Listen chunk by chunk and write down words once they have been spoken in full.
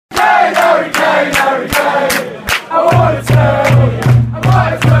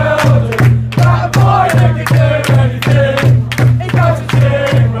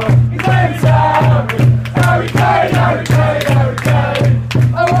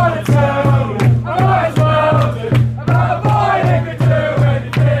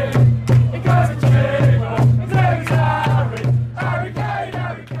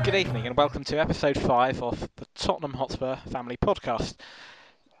welcome to episode 5 of the Tottenham Hotspur Family Podcast.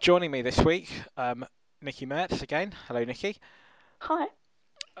 Joining me this week, Nikki Mertz again. Hello, Nikki. Hi.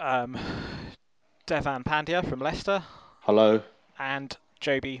 Devan Pandya from Leicester. Hello. And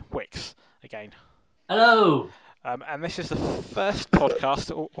Joby Wicks again. Hello. And this is the first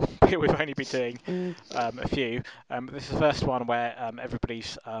podcast, albeit we've only been doing a few. This is the first one where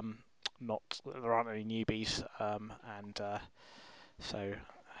everybody's there aren't any newbies, so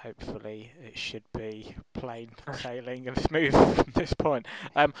hopefully it should be plain sailing and smooth from this point.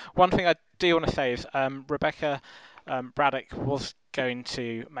 One thing I do want to say is Rebecca Braddock was going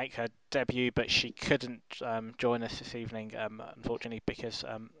to make her debut, but she couldn't join us this evening, unfortunately, because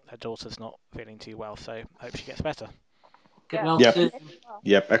her daughter's not feeling too well, so hope she gets better. Get well soon.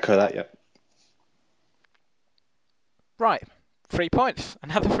 Yep, echo that, yep. Right, 3 points.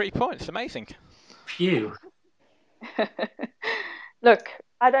 Another 3 points. Amazing. Phew. Look,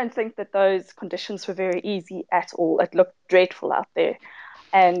 I don't think that those conditions were very easy at all. It looked dreadful out there.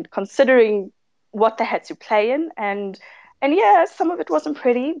 And considering what they had to play in, and yeah, some of it wasn't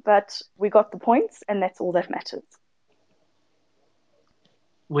pretty, but we got the points, and that's all that matters.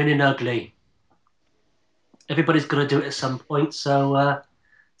 Winning ugly. Everybody's got to do it at some point, so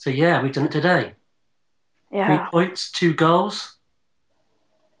yeah, we've done it today. Yeah. 3 points, 2 goals.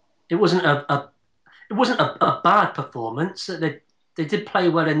 It wasn't a bad performance. They did play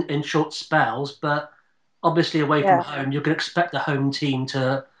well in short spells, but obviously away from home, you're going to expect the home team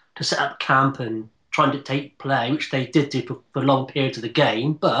to set up camp and try and dictate play, which they did do for long periods of the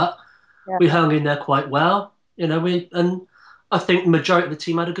game. But we hung in there quite well, and I think the majority of the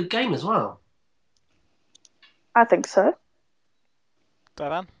team had a good game as well. I think so.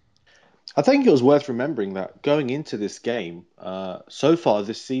 Devan? I think it was worth remembering that going into this game, so far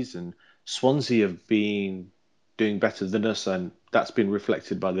this season, Swansea have been doing better than us, and that's been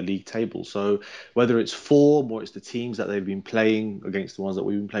reflected by the league table. So whether it's form or it's the teams that they've been playing against the ones that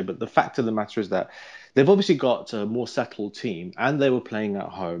we've been playing, but the fact of the matter is that they've obviously got a more settled team, and they were playing at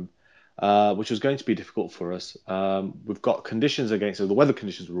home, which was going to be difficult for us. We've got conditions against us. The weather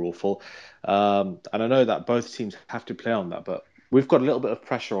conditions were awful, and I know that both teams have to play on that, but we've got a little bit of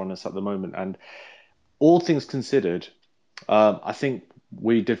pressure on us at the moment. And all things considered, I think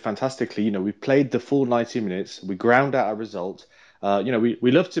we did fantastically. We played the full 90 minutes. We ground out a result.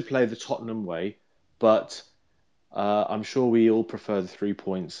 We love to play the Tottenham way, but I'm sure we all prefer the 3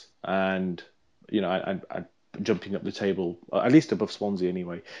 points and jumping up the table, at least above Swansea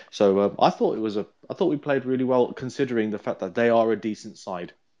anyway. So I thought we played really well, considering the fact that they are a decent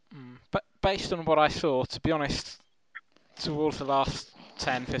side. But based on what I saw, to be honest, towards the last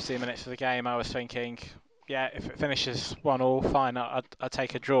 10, 15 minutes of the game, I was thinking, yeah, if it finishes 1-1, fine, I'd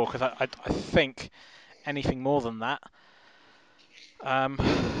take a draw, because I think anything more than that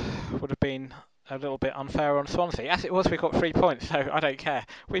would have been a little bit unfair on Swansea. As it was, we got 3 points, so I don't care.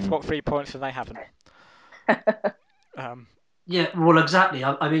 We've got 3 points and they haven't. Yeah, well, exactly.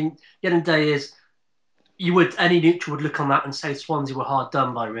 I mean, the end of the day is any neutral would look on that and say Swansea were hard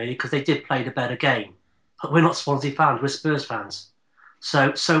done by, really, because they did play the better game. But we're not Swansea fans; we're Spurs fans.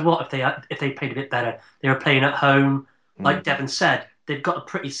 So what if they played a bit better? They were playing at home, like Devon said. They've got a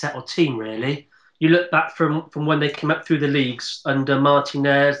pretty settled team, really. You look back from when they came up through the leagues under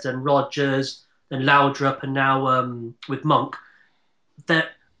Martinez and Rodgers and Laudrup, and now with Monk. They're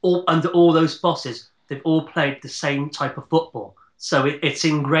all under all those bosses. They've all played the same type of football, so it's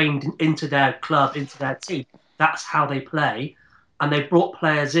ingrained into their club, into their team. That's how they play, and they've brought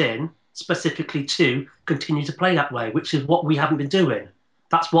players in specifically to continue to play that way, which is what we haven't been doing.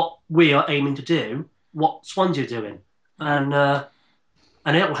 That's what we are aiming to do, what Swansea are doing. And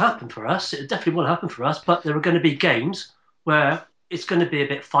it will happen for us. It definitely will happen for us, but there are going to be games where it's going to be a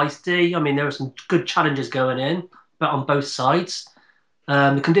bit feisty. I mean, there are some good challenges going in, but on both sides.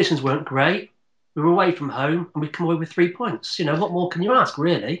 The conditions weren't great. We were away from home, and we come away with 3 points. What more can you ask,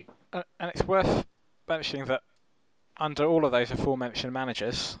 really? And it's worth mentioning that under all of those aforementioned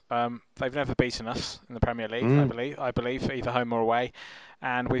managers, they've never beaten us in the Premier League, I believe, either home or away,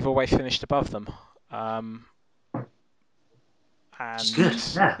 and we've always finished above them. It's good,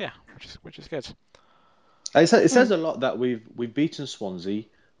 yeah, which is good. It says a lot that we've beaten Swansea,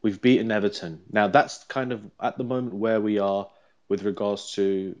 we've beaten Everton. Now that's kind of at the moment where we are with regards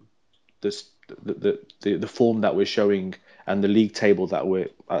to this the form that we're showing and the league table that where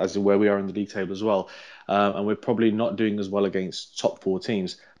we are in the league table as well. And we're probably not doing as well against top 4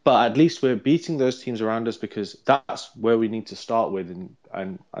 teams, but at least we're beating those teams around us, because that's where we need to start with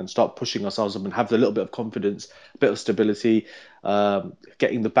and start pushing ourselves up and have a little bit of confidence, a bit of stability,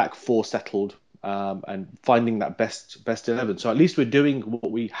 getting the back 4 settled. and finding that best 11. So at least we're doing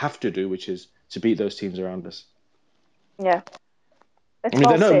what we have to do, which is to beat those teams around us. Yeah, I that's mean, well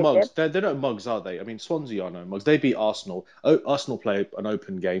they're no said. mugs. Yep. They're no mugs, are they? I mean, Swansea are no mugs. They beat Arsenal. Arsenal play an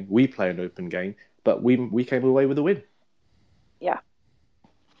open game. We play an open game, but we came away with a win. Yeah,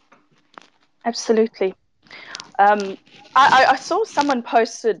 absolutely. I saw someone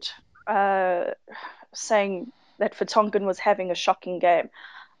posted saying that Vertonghen was having a shocking game.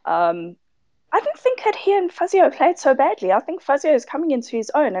 Um, I don't think that he and Fazio played so badly. I think Fazio is coming into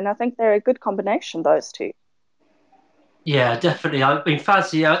his own, and I think they're a good combination, those two. Yeah, definitely. I mean,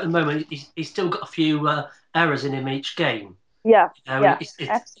 Fazio at the moment, he's still got a few errors in him each game. Yeah, You know, yeah,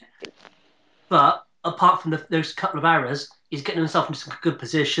 absolutely. but apart from those couple of errors, he's getting himself into some good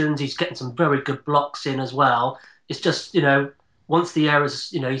positions. He's getting some very good blocks in as well. It's just, once the errors,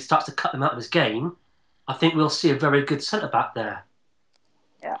 he starts to cut them out of his game, I think we'll see a very good centre back there.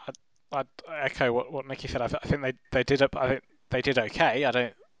 Yeah. I'd echo what Nicky said. I think they did. I think they did okay. I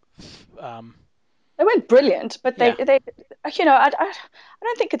don't. They weren't brilliant, but Yeah. I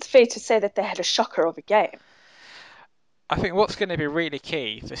don't think it's fair to say that they had a shocker of a game. I think what's going to be really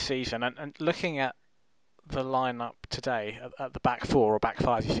key this season, and looking at the lineup today at the back four or back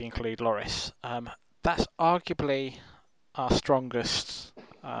five, if you include Loris, that's arguably our strongest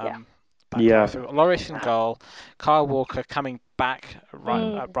back Yeah. five. So we've got Loris in goal, Kyle Walker coming back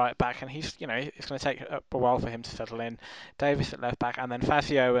right back, and he's it's going to take a while for him to settle in. Davis at left back, and then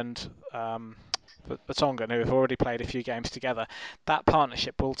Fazio and Vertonghen, who have already played a few games together. That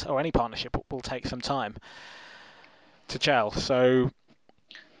partnership or any partnership will take some time to gel. So.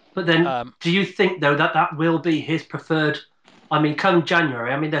 But then, do you think though that will be his preferred? I mean, come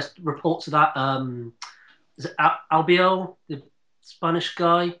January, I mean, there's reports of that. Is it Albiol, the Spanish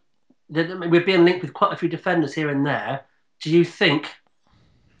guy? We're being linked with quite a few defenders here and there. Do you think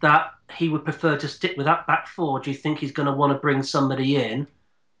that he would prefer to stick with that back four? Do you think he's going to want to bring somebody in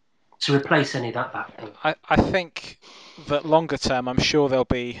to replace any of that back four? I think that longer term, I'm sure there'll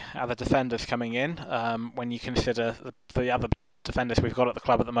be other defenders coming in. When you consider the other defenders we've got at the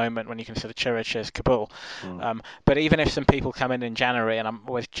club at the moment, when you consider Chiriches, Kabul. But even if some people come in January, and I'm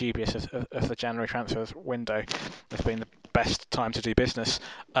always dubious of the January transfers window, it's been the best time to do business.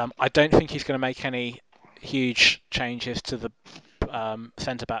 I don't think he's going to make any huge changes to the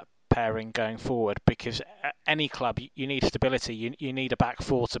centre-back pairing going forward, because at any club you need stability. You need a back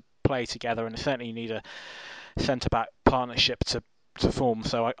four to play together, and certainly you need a centre-back partnership to form.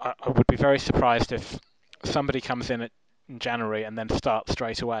 So I would be very surprised if somebody comes in January and then starts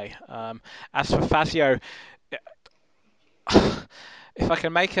straight away. As for Fazio, if I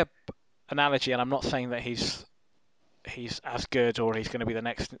can make a analogy, and I'm not saying that he's as good or he's going to be the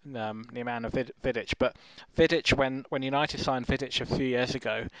next Nemanja Vidic, but Vidic, when United signed Vidic a few years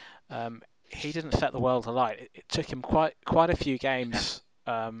ago, he didn't set the world alight. It took him quite a few games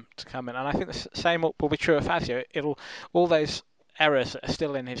to come in, and I think the same will be true of Fazio. All those errors that are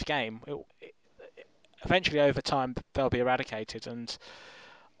still in his game, eventually over time they'll be eradicated, and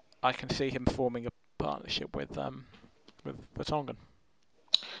I can see him forming a partnership with Vertonghen.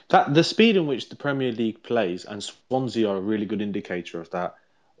 That the speed in which the Premier League plays, and Swansea are a really good indicator of that,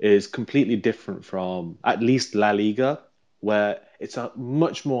 is completely different from at least La Liga, where it's a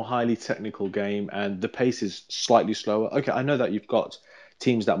much more highly technical game and the pace is slightly slower. Okay, I know that you've got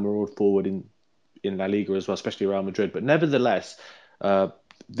teams that maraud forward in La Liga as well, especially Real Madrid, but nevertheless,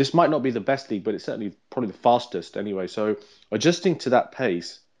 this might not be the best league, but it's certainly probably the fastest anyway. So adjusting to that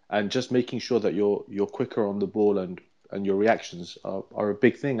pace and just making sure that you're quicker on the ball and your reactions are a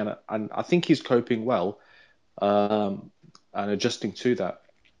big thing, and I think he's coping well and adjusting to that.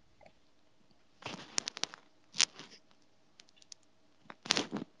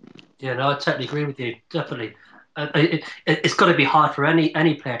 Yeah, no, I totally agree with you. Definitely, it's got to be hard for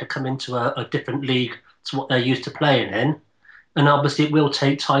any player to come into a different league to what they're used to playing in, and obviously it will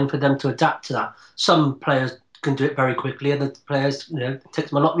take time for them to adapt to that. Some players can do it very quickly, other players, it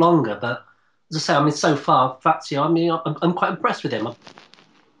takes them a lot longer. But as I say, I mean, so far, Fazio, I mean, I'm quite impressed with him.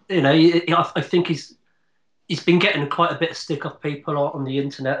 I think he's been getting quite a bit of stick off people on the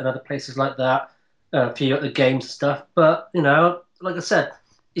internet and other places like that, a few at the games and stuff. But like I said,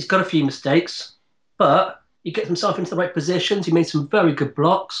 he's got a few mistakes, but he gets himself into the right positions. He made some very good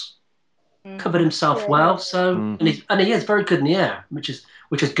blocks, covered himself well. So and he is very good in the air, which is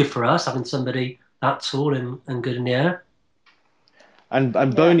good for us, having somebody that tall and good in the air. And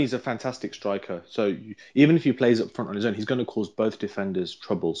Boney's a fantastic striker. So even if he plays up front on his own, he's going to cause both defenders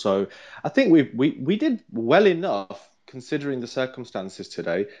trouble. So I think we did well enough considering the circumstances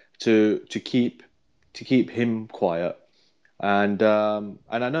today to keep him quiet. And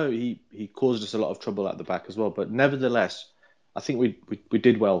I know he caused us a lot of trouble at the back as well. But nevertheless, I think we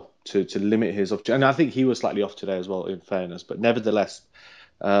did well to limit his opportunity. And I think he was slightly off today as well, in fairness. But nevertheless,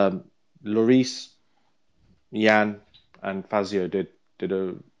 um, Lloris, Jan, and Fazio did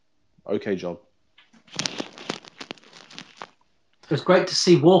a okay job. It was great to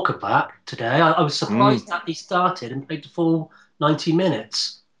see Walker back today. I was surprised that he started and played the full 90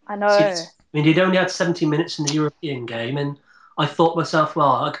 minutes. I know. He'd only had 70 minutes in the European game, and I thought to myself,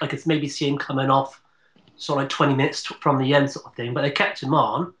 well, I could maybe see him coming off sort of like 20 minutes from the end sort of thing, but they kept him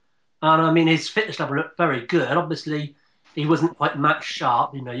on. And I mean, his fitness level looked very good. Obviously, he wasn't quite match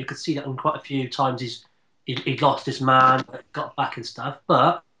sharp. You could see that on quite a few times he'd lost his man, got back and stuff.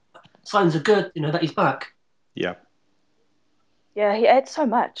 But signs are good, that he's back. Yeah. Yeah, he adds so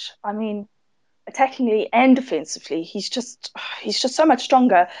much. I mean, attackingly and defensively, he's just so much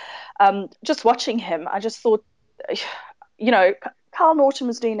stronger. Just watching him, I just thought, Carl Norton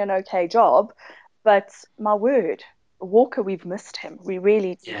was doing an okay job, but my word, Walker, we've missed him. We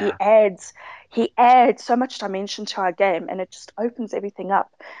really, Yeah. he adds so much dimension to our game, and it just opens everything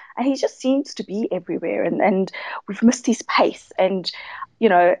up. And he just seems to be everywhere, and we've missed his pace, and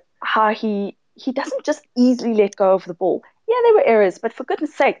how he doesn't just easily let go of the ball. Yeah, there were errors, but for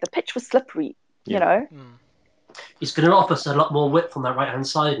goodness sake, the pitch was slippery. Yeah. He's going to offer us a lot more width on that right-hand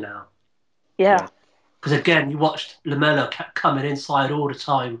side now. Yeah. Because again, you watched Lamela kept coming inside all the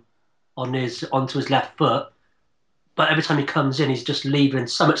time onto his left foot, but every time he comes in, he's just leaving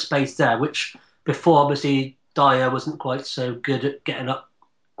so much space there. Which before, obviously, Dyer wasn't quite so good at getting up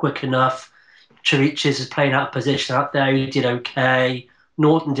quick enough. Chiriches is playing out of position out there. He did okay.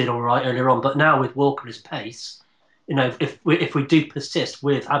 Norton did all right earlier on, but now with Walker's pace, if we do persist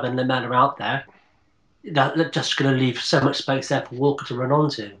with having Lamela out there, that's just going to leave so much space there for Walker to run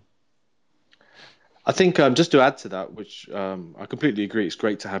onto. I think just to add to that, which I completely agree, it's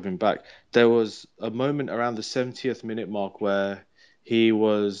great to have him back. There was a moment around the 70th minute mark where he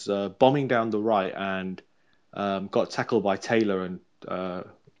was bombing down the right and got tackled by Taylor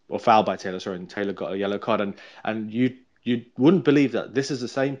or fouled by Taylor, sorry, and Taylor got a yellow card. And you wouldn't believe that this is the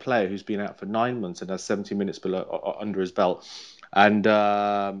same player who's been out for 9 months and has 70 minutes under his belt, and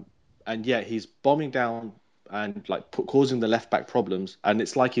yet he's bombing down and like causing the left back problems, and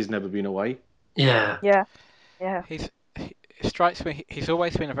it's like he's never been away. Yeah. It strikes me he's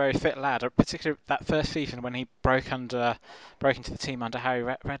always been a very fit lad, particularly that first season when he broke into the team under Harry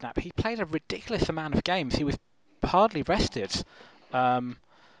Redknapp. He played a ridiculous amount of games. He was hardly rested. I'm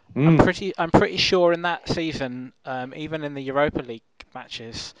pretty sure in that season, even in the Europa League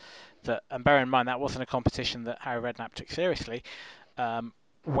matches, and bear in mind that wasn't a competition that Harry Redknapp took seriously.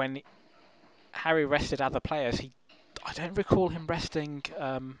 When Harry rested other players, I don't recall him resting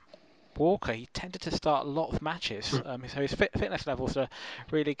Walker. He tended to start a lot of matches, so his fitness levels are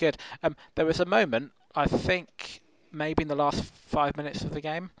really good. There was a moment, I think, maybe in the last 5 minutes of the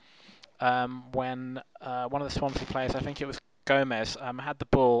game, when one of the Swansea players, I think it was Gomez, had the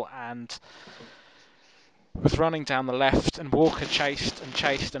ball and was running down the left, and Walker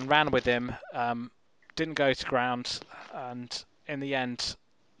chased and ran with him. Didn't go to ground, and in the end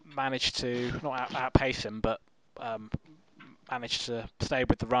managed to not outpace him, but managed to stay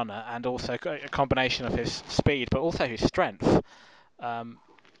with the runner, and also a combination of his speed but also his strength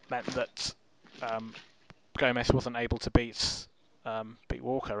meant that Gomez wasn't able to beat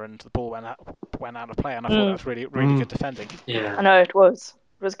Walker, and the ball went out of play, and I thought that was really good defending. Yeah, I know it was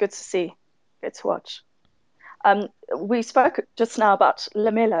good to see, good to watch. We spoke just now about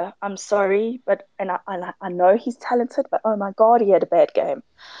Lamela. I'm sorry, but I know he's talented, but oh my God, he had a bad game.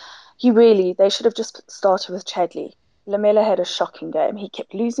 They should have just started with Chadli. Lamela had a shocking game. He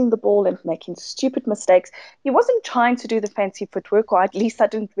kept losing the ball and making stupid mistakes. He wasn't trying to do the fancy footwork, or at least I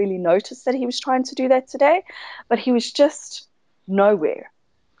didn't really notice that he was trying to do that today, but he was just nowhere.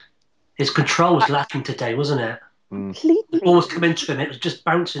 his control was lacking today, wasn't it? Completely. The ball was coming to him, it was just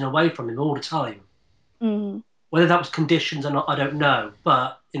bouncing away from him all the time. Mm. Whether that was conditions or not, I don't know.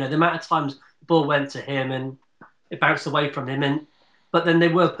 But the amount of times the ball went to him and it bounced away from him, but then they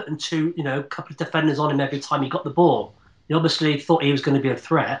were putting a couple of defenders on him every time he got the ball. He obviously thought he was going to be a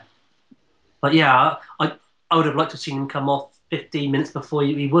threat. But yeah, I would have liked to have seen him come off 15 minutes before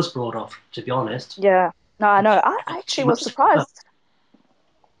he was brought off, to be honest. Yeah, no, I know. I actually was surprised.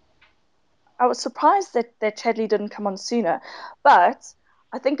 I was surprised that Chadli didn't come on sooner, but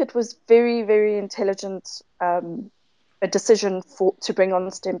I think it was very, very intelligent a decision to bring on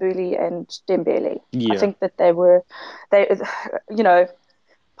Stambouli and Dembele. Yeah. I think that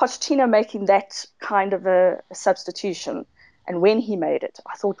Pochettino making that kind of a substitution, and when he made it,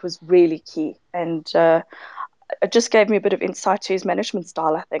 I thought was really key. And it just gave me a bit of insight to his management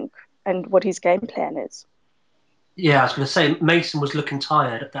style, I think, and what his game plan is. Yeah, I was going to say Mason was looking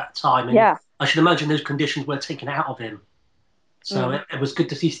tired at that time, and Yeah. I should imagine those conditions were taken out of him. So it was good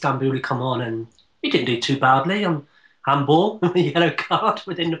to see Stambouli come on, and he didn't do too badly on handball, yellow card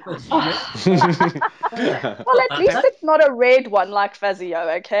within the first few minutes. Well, at least it's not a red one like Fazio,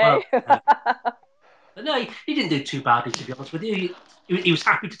 okay? Well, but no, he didn't do too badly, to be honest with you. He was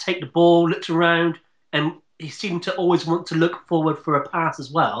happy to take the ball, looked around, and he seemed to always want to look forward for a pass as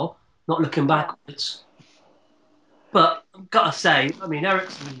well, not looking backwards. But I've got to say, I mean,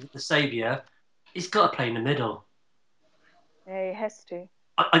 Ericsson, the saviour, he's got to play in the middle. Yeah, he has to.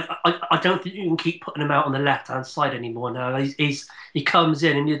 I don't think you can keep putting him out on the left hand side anymore now. He comes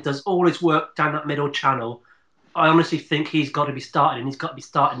in and he does all his work down that middle channel. I honestly think he's got to be starting, and he's got to be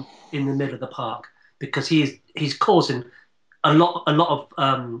starting in the middle of the park because he's causing a lot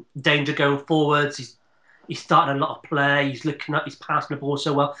of danger going forwards. He's starting a lot of play. He's looking up. He's passing the ball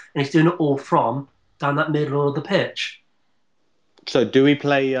so well, and he's doing it all from down that middle of the pitch. So, do we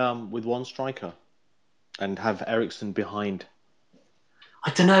play with one striker and have Ericsson behind? I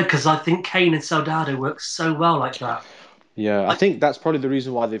don't know, because I think Kane and Soldado work so well like that. Yeah, I think that's probably the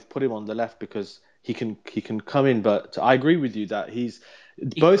reason why they've put him on the left, because he can come in. But I agree with you that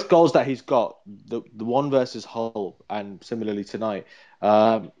both goals that he's got, the one versus Hull and similarly tonight,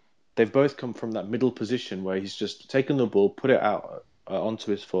 they've both come from that middle position where he's just taken the ball, put it out onto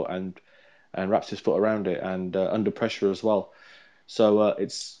his foot, and wraps his foot around it, and under pressure as well. So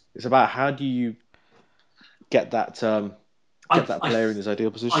it's about how do you get that player in his ideal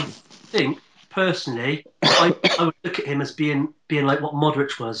position. I think personally, I would look at him as being like what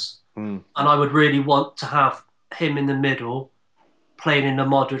Modric was, and I would really want to have him in the middle, playing in the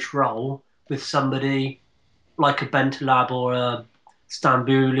Modric role with somebody like a Bentalab or a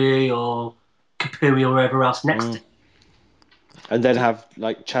Stambouli or Kapui or whoever else next to him. And then have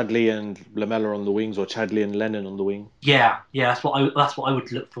like Chadli and Lamela on the wings, or Chadli and Lennon on the wing. Yeah, that's what I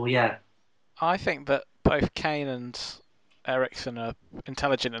would look for. Yeah, I think that both Kane and Ericsson are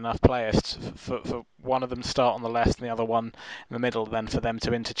intelligent enough players for one of them to start on the left and the other one in the middle, then for them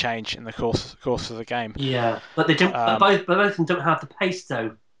to interchange in the course of the game. Yeah, but they don't. Both of them don't have the pace,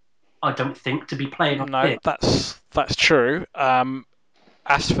 though. I don't think to be playing. No, that's true.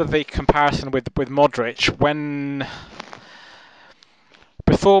 As for the comparison with Modric,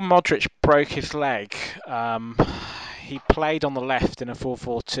 before Modric broke his leg, he played on the left in a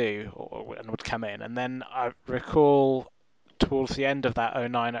 4-4-2 and would come in, and then I recall towards the end of that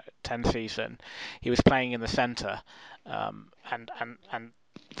 09-10 season, he was playing in the centre, and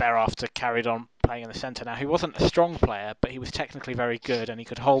thereafter carried on playing in the centre. Now, he wasn't a strong player, but he was technically very good, and he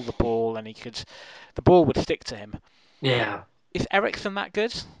could hold the ball, and the ball would stick to him. Yeah. Is Ericsson that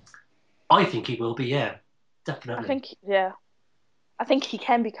good? I think he will be, yeah. Definitely. I think he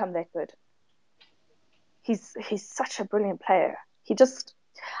can become that good. He's such a brilliant player.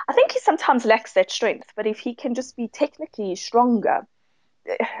 I think he sometimes lacks that strength, but if he can just be technically stronger,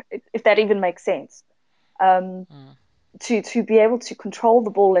 if that even makes sense, to be able to control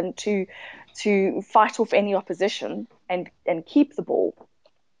the ball and to fight off any opposition and keep the ball,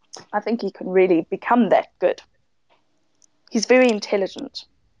 I think he can really become that good. He's very intelligent.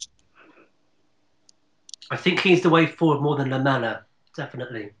 I think he's the way forward more than Lamela,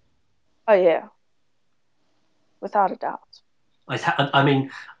 definitely. Oh, yeah. Without a doubt. I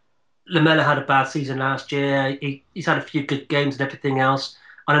mean, Lamela had a bad season last year. He's had a few good games and everything else.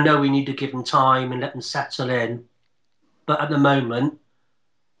 And I know we need to give him time and let him settle in. But at the moment,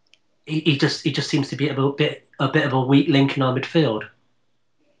 he just seems to be a bit of a weak link in our midfield.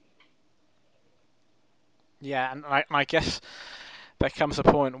 Yeah, and I guess there comes a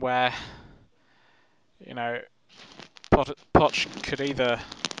point where, you know, Poch could either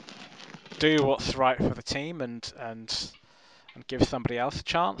do what's right for the team and give somebody else a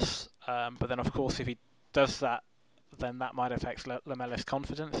chance, but then of course if he does that, then that might affect Lamela's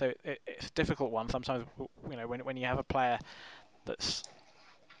confidence. So it's a difficult one. Sometimes, you know, when you have a player that's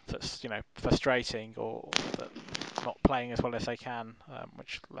frustrating or that not playing as well as they can,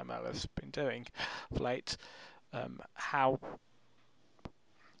 which Lamela's been doing of late.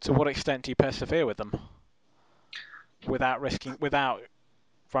 To what extent do you persevere with them without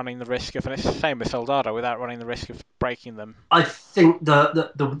running the risk of, and it's the same with Soldado, without running the risk of breaking them? I think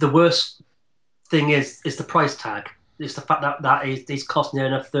the worst thing is the price tag. It's the fact that he's costing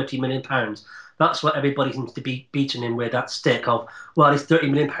enough £30 million. That's what everybody seems to be beating him with, that stick of, well, it's £30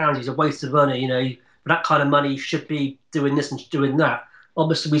 million, he's a waste of money, you know, for that kind of money you should be doing this and doing that.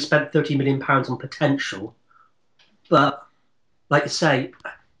 Obviously we spent £30 million on potential, but like you say,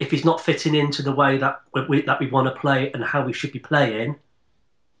 if he's not fitting into the way that we want to play and how we should be playing,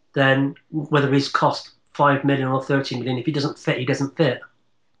 then whether he's cost 5 million or 30 million, if he doesn't fit, he doesn't fit.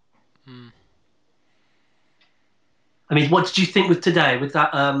 Mm. I mean, what did you think with today? With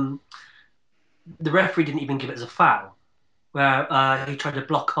that, the referee didn't even give it as a foul, where he tried to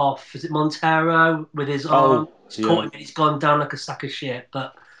block off. Is it Montero with his arm? He's caught him and he's gone down like a sack of shit.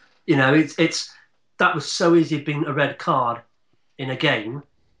 But it's that was so easy being a red card in a game.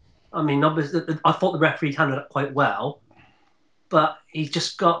 I mean, obviously, I thought the referee handled it quite well, but he's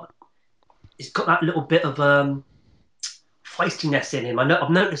got that little bit of feistiness in him. I've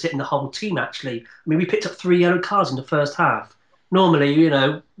noticed it in the whole team, actually. I mean, we picked up 3 yellow cards in the first half. Normally,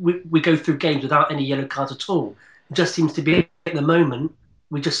 we go through games without any yellow cards at all. It just seems to be at the moment,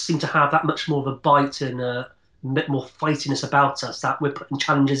 we just seem to have that much more of a bite and a bit more fightiness about us that we're putting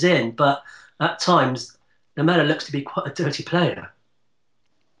challenges in. But at times, Lamela looks to be quite a dirty player.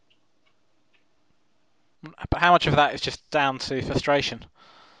 But how much of that is just down to frustration?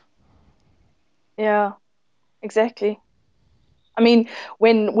 Yeah, exactly. I mean,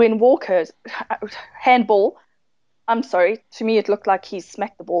 when Walker handball, I'm sorry, to me it looked like he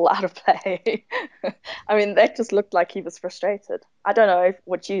smacked the ball out of play. I mean, that just looked like he was frustrated. I don't know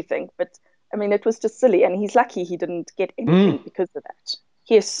what you think, but I mean, it was just silly, and he's lucky he didn't get anything because of that.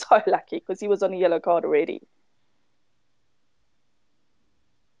 He is so lucky because he was on a yellow card already.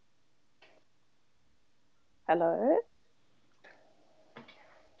 Hello?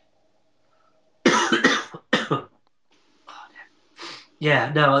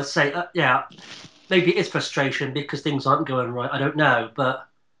 Yeah, no, I'd say, yeah, maybe it's frustration because things aren't going right. I don't know, but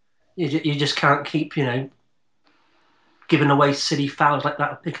you just can't keep, giving away silly fouls like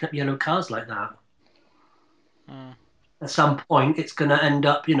that or picking up yellow cards like that. Mm. At some point, it's going to end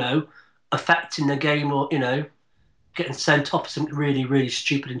up, affecting the game or, getting sent off for something really, really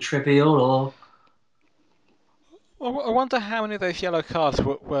stupid and trivial or... I wonder how many of those yellow cards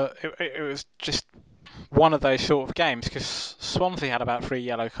were it was just one of those sort of games, because Swansea had about 3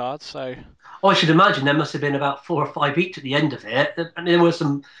 yellow cards, so... Oh, I should imagine there must have been about 4 or 5 each at the end of it. And there were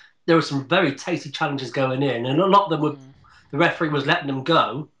some very tasty challenges going in, and a lot of them were the referee was letting them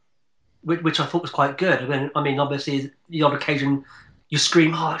go, which I thought was quite good. I mean, obviously, the odd occasion you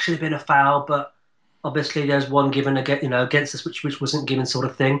scream, "Oh, it should have been a foul," but obviously there's one given against us which wasn't given, sort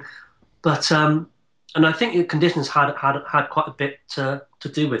of thing. But and I think the conditions had quite a bit to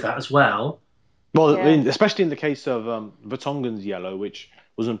do with that as well. Well, Yeah. especially in the case of Vertonghen's yellow, which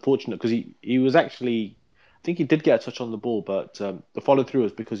was unfortunate because he was actually, I think he did get a touch on the ball, but the follow through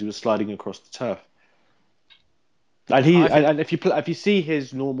was because he was sliding across the turf. And if you see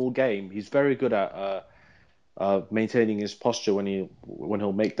his normal game, he's very good at maintaining his posture when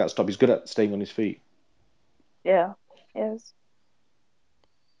he'll make that stop. He's good at staying on his feet. Yeah, yes.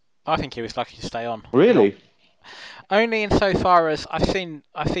 I think he was lucky to stay on. Really? Only insofar as I've seen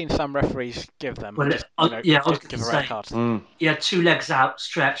some referees give them Well, just I was give going a to red say, card. he had 2 legs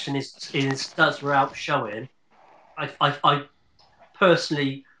outstretched and his studs were out showing. I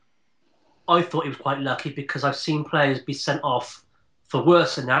personally, I thought he was quite lucky because I've seen players be sent off for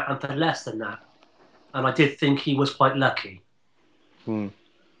worse than that and for less than that, and I did think he was quite lucky.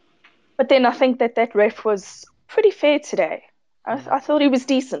 But then I think that ref was pretty fair today. I thought he was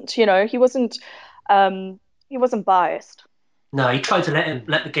decent. He wasn't biased. No, he tried to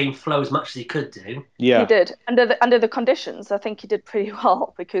let the game flow as much as he could do. Yeah. He did under the conditions. I think he did pretty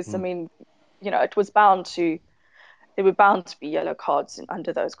well because I mean, it was there were bound to be yellow cards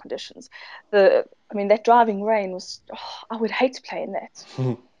under those conditions. I mean, that driving rain was. Oh, I would hate to play in that.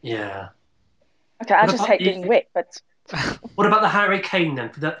 Yeah. Okay, I just hate getting wet, but. What about the Harry Kane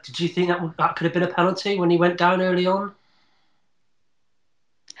then? Did you think that could have been a penalty when he went down early on?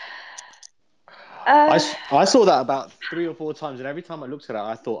 I saw that about 3 or 4 times, and every time I looked at it,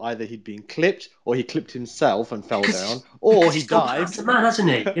 I thought either he'd been clipped, or he clipped himself and fell down, or he dived. That's the man, hasn't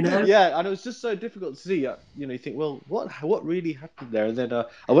he? Yeah, and it was just so difficult to see. You think, well, what really happened there? And then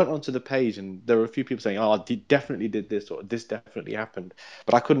I went onto the page, and there were a few people saying, "Oh, he definitely did this," or "This definitely happened,"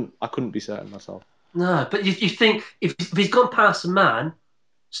 but I couldn't be certain myself. No, but you think if he's gone past the man,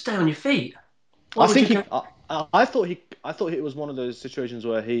 stay on your feet. I thought it was one of those situations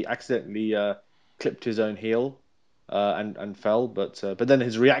where he accidentally clipped his own heel and fell, but then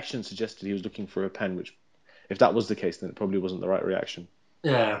his reaction suggested he was looking for a pen, which, if that was the case, then it probably wasn't the right reaction.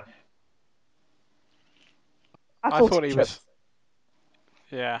 Yeah. I thought he was.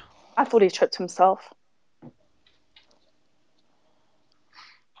 Yeah. I thought he tripped himself.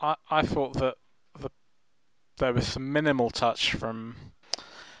 I thought that there was some minimal touch from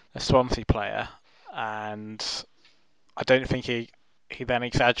a Swansea player, and I don't think he he then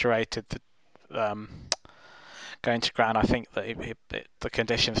exaggerated the going to ground. I think that the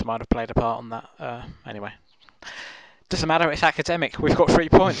conditions might have played a part on that. Anyway, doesn't matter. It's academic. We've got 3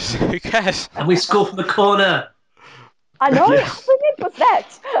 points. Who cares? And we score from the corner. I know. Yeah. How brilliant was that?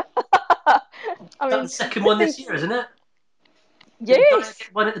 I That's mean, the second one this year, isn't it? Didn't Dyer yes,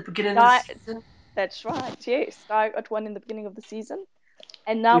 get one at the beginning of the season? that's right. Yes, I got one in the beginning of the season,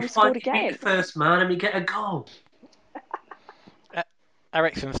 and now We we scored finally beat again. the first man and we get a goal.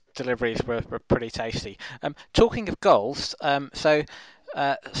 Eriksen's deliveries were pretty tasty. Talking of goals,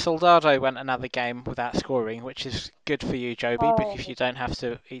 Soldado went another game without scoring, which is good for you, Joby, Oh. because you don't have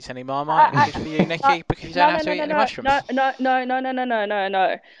to eat any Marmite. And good for you, Nikki, because you don't have to eat any mushrooms.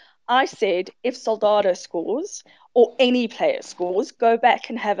 No. I said if Soldado scores or any player scores, go back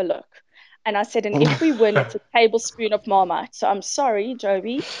and have a look. And I said, and if we win, it's a tablespoon of Marmite. So I'm sorry,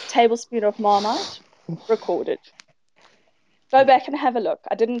 Joby, tablespoon of Marmite recorded. Go back and have a look.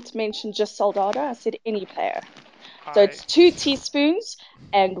 I didn't mention just Soldado. I said any player. So it's 2 teaspoons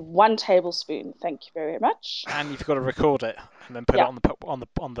and 1 tablespoon. Thank you very much. And you've got to record it and then put it on the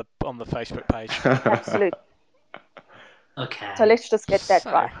Facebook page. Absolutely. Okay. So let's just get that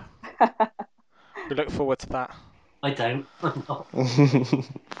right. We look forward to that. I don't. I'm not.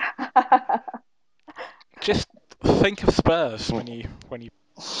 Just think of Spurs when you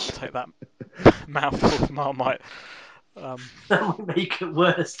take that mouthful of Marmite. That would make it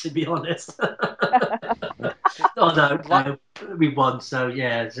worse, to be honest. No, we won, so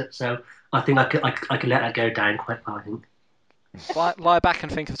yeah. So I think I could let that go down quite well, I think. Lie back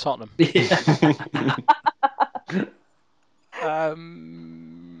and think of Tottenham. Yeah.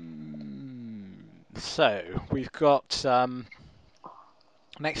 So we've got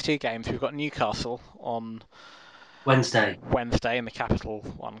next 2 games. We've got Newcastle on Wednesday in the Capital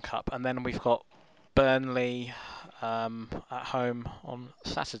One Cup, and then we've got Burnley at home on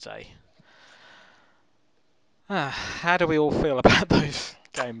Saturday. How do we all feel about those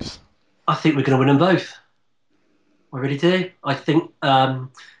games? I think we're going to win them both. I really do. I think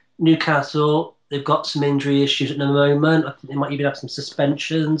Newcastle, they've got some injury issues at the moment. I think they might even have some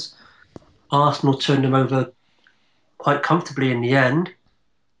suspensions. Arsenal turned them over quite comfortably in the end.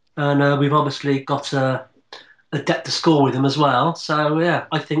 And we've obviously got a depth to score with them as well. So, yeah,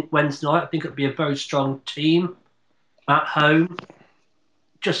 I think Wednesday night, I think it'll be a very strong team at home.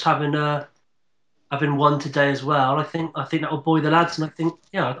 Just having won today as well, I think that will buoy the lads. And I think,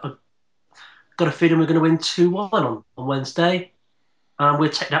 yeah, I've got a feeling we're going to win 2-1 on Wednesday. And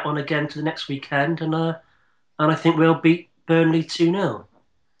we'll take that one again to the next weekend. And I think we'll beat Burnley 2-0.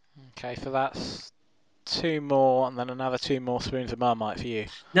 Okay, so that's 2 more and then another 2 more spoons of Marmite for you.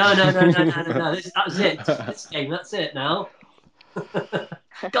 No. That was it. This game, that's it now.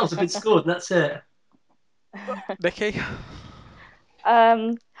 Goals have been scored, and that's it. Nikki? Look,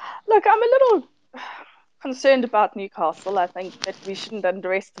 I'm a little concerned about Newcastle. I think that we shouldn't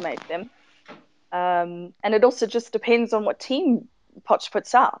underestimate them. And it also just depends on what team Poch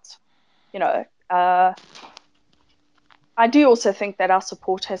puts out. I do also think that our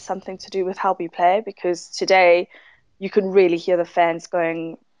support has something to do with how we play, because today you could really hear the fans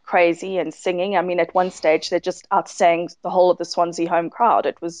going crazy and singing. I mean, at one stage they're just out sang the whole of the Swansea home crowd.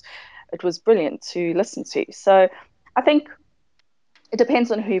 It was brilliant to listen to. So I think it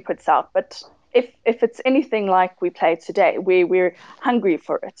depends on who he puts out, but if it's anything like we played today, where we're hungry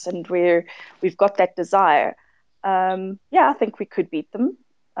for it and we've got that desire, I think we could beat them.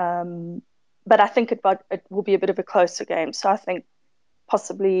 But I think it will be a bit of a closer game. So I think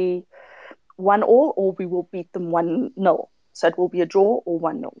possibly 1-1, or we will beat them 1-0. So it will be a draw or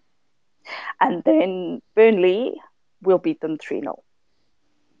 1-0. And then Burnley, we'll beat them 3-0.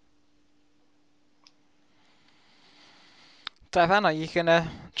 Davan, are you going to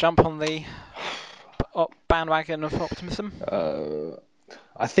jump on the bandwagon of optimism?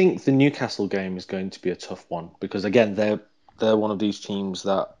 I think the Newcastle game is going to be a tough one, because again they're one of these teams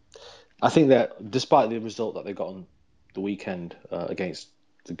that I think that despite the result that they got on the weekend against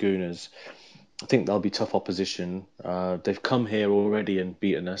the Gooners, I think they'll be tough opposition. They've come here already and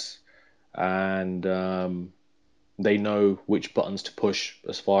beaten us, and they know which buttons to push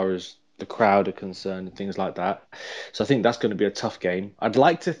as far as the crowd are concerned and things like that. So I think that's going to be a tough game. I'd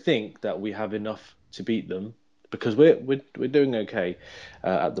like to think that we have enough to beat them, because we're doing okay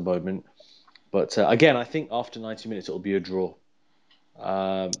at the moment. But again, I think after 90 minutes it'll be a draw.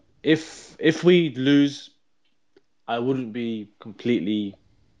 If we lose, I wouldn't be completely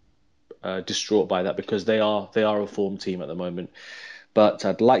distraught by that, because they are a form team at the moment. But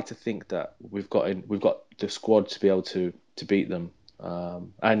I'd like to think that we've got the squad to be able to beat them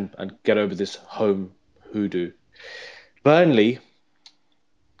and get over this home hoodoo. Burnley,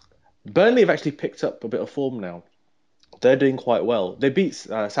 Burnley have actually picked up a bit of form now. They're doing quite well. They beat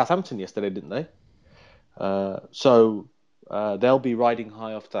Southampton yesterday, didn't they? So they'll be riding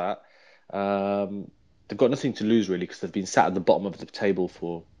high off that. They've got nothing to lose really because they've been sat at the bottom of the table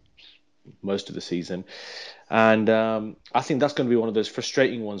for most of the season, and I think that's going to be one of those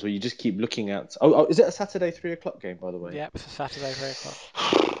frustrating ones where you just keep looking at. Oh, is it a Saturday 3 o'clock game, by the way? Yeah, it's a Saturday, 3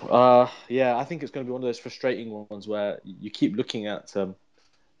 o'clock. Yeah, I think it's going to be one of those frustrating ones where you keep looking at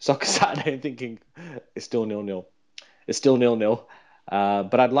Soccer Saturday and thinking it's still 0-0. It's still 0-0.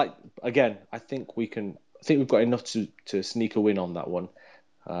 But I'd like again. I think we can. I think we've got enough to sneak a win on that one.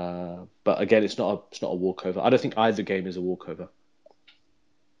 But again, it's not a walkover. I don't think either game is a walkover.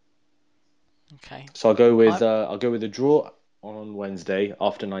 Okay. So I'll go with a draw on Wednesday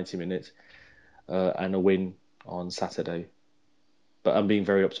after 90 minutes, and a win on Saturday. But I'm being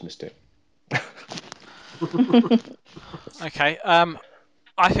very optimistic. Okay.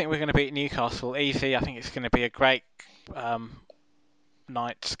 I think we're going to beat Newcastle easy. I think it's going to be a great cup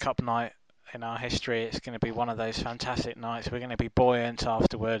night in our history. It's going to be one of those fantastic nights. We're going to be buoyant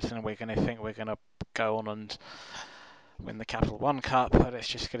afterwards, and we're going to think we're going to go on and win the Capital One Cup. But it's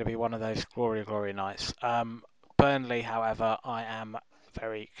just going to be one of those glory nights. Burnley, however, I am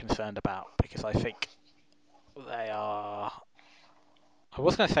very concerned about because I think they are. I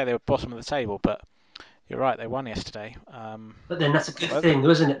was going to say they were bottom of the table, but you're right. They won yesterday. But then that's a good Well, thing,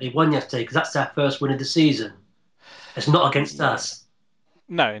 isn't it? They won yesterday because that's their first win of the season. It's not against yeah. us.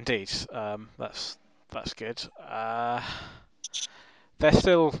 No, indeed. That's good. They're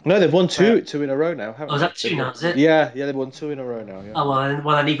still. No, they've won They're, two in a row now, Oh, haven't is they? that two They've now, won. is it? Yeah, they've won two in a row now. Oh,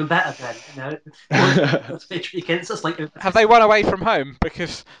 well, then even better then. That's victory against us. Like, have they won away from home?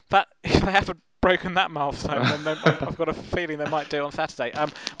 Because that if they haven't broken that milestone, then I've got a feeling they might do on Saturday.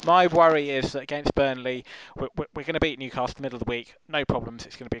 My worry is that against Burnley, we're going to beat Newcastle middle of the week, no problems.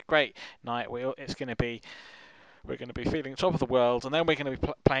 It's going to be a great night. We're going to be feeling top of the world, and then we're going to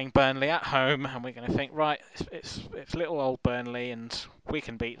be playing Burnley at home, and we're going to think, right, it's little old Burnley, and we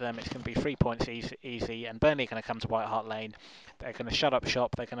can beat them. It's going to be 3 points easy, and Burnley are going to come to White Hart Lane. They're going to shut up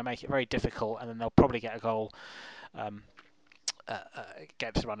shop. They're going to make it very difficult, and then they'll probably get a goal.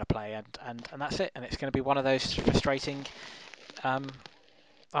 Against the run of play, and that's it. And it's going to be one of those frustrating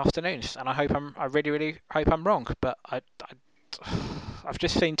afternoons. And I really hope I'm wrong, but I've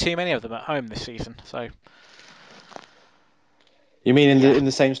just seen too many of them at home this season. So You mean in yeah,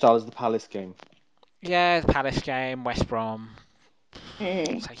 the same style as the Palace game? yeah, the Palace game, West Brom.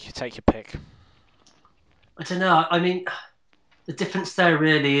 Mm. Take your pick. I don't know. I mean, the difference there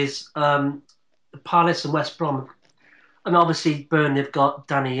really is the Palace and West Brom. I mean, obviously, Burnley have got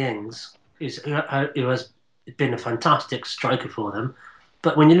Danny Ings, who has been a fantastic striker for them.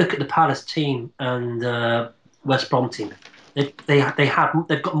 But when you look at the Palace team and West Brom team, they've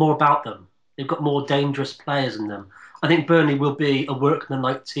got more about them. They've got more dangerous players in them. I think Burnley will be a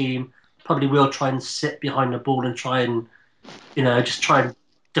workmanlike team. Probably will try and sit behind the ball and try and just try and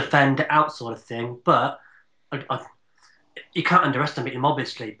defend it out, sort of thing. But you can't underestimate them,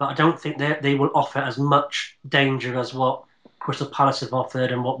 obviously. But I don't think they will offer as much danger as what Crystal Palace have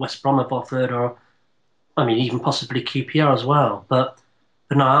offered and what West Brom have offered, or I mean, even possibly QPR as well. But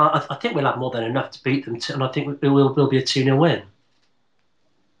no, I think we'll have more than enough to beat them, and I think it will be a 2-0 win.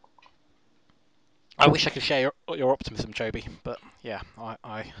 I wish I could share your optimism, Joby, but yeah,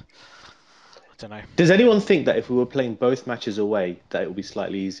 I don't know. Does anyone think that if we were playing both matches away, that it would be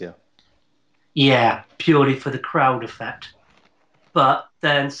slightly easier? Yeah, purely for the crowd effect. But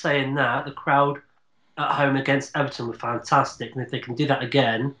then saying that, the crowd at home against Everton were fantastic, and if they can do that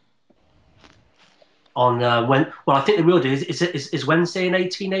again on well, I think they will do. Is Wednesday an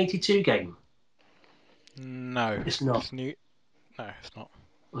 1882 game? No, It's not. it's new. No, it's not.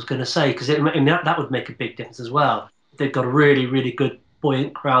 I was going to say because that would make a big difference as well. They've got a really good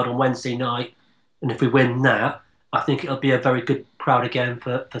buoyant crowd on Wednesday night, and if we win that, I think it'll be a very good crowd again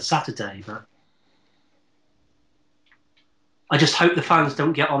for Saturday. But I just hope the fans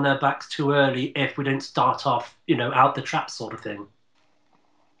don't get on their backs too early if we don't start off, out the trap sort of thing.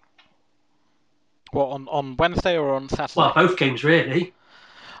 What on Wednesday or on Well, Saturday? both games really.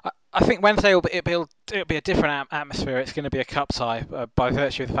 I think Wednesday it'll be a different atmosphere. It's going to be a cup tie by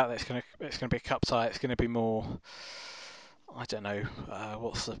virtue of the fact that it's going to be a cup tie. It's going to be more. I don't know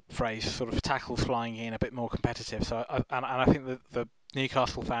what's the phrase. Sort of tackles flying in, a bit more competitive. So I think that the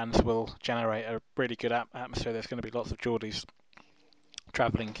Newcastle fans will generate a really good atmosphere. There's going to be lots of Geordies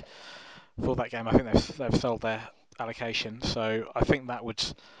travelling for that game. I think they've sold their allocation, so I think that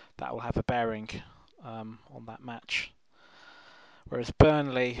will have a bearing on that match. Whereas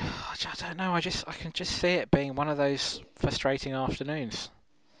Burnley, I don't know. I can just see it being one of those frustrating afternoons.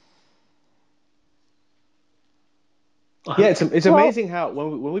 Yeah, it's amazing how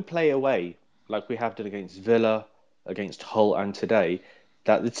when we play away, like we have done against Villa, against Hull, and today,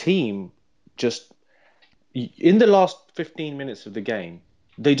 that the team just in the last 15 minutes of the game,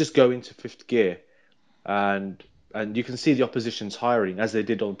 they just go into fifth gear, and you can see the opposition's hiring as they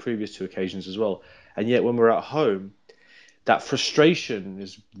did on previous two occasions as well. And yet, when we're at home, that frustration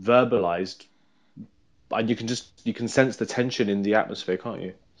is verbalized, and you can sense the tension in the atmosphere, can't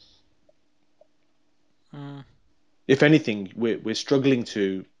you? Mm. If anything, we're struggling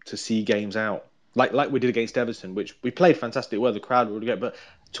to see games out like we did against Everton, which we played fantastic well. The crowd were really good, but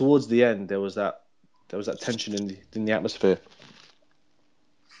towards the end there was that tension in the atmosphere.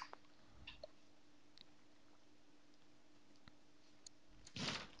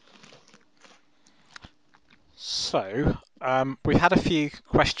 So, we've had a few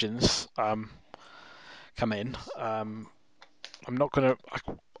questions come in. I'm not gonna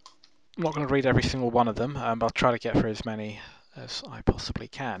read every single one of them, but I'll try to get through as many as I possibly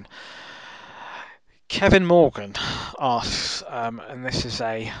can. Kevin Morgan asks, and this is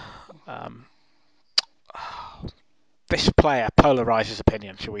this player polarises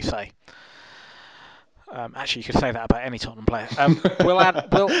opinion, shall we say? Actually, you could say that about any Tottenham player.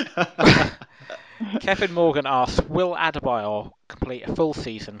 Kevin Morgan asks, will Adebayor complete a full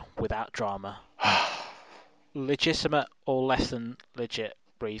season without drama? Legitimate or less than legit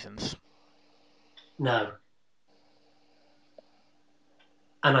reasons? No.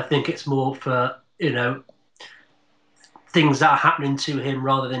 And I think it's more for, things that are happening to him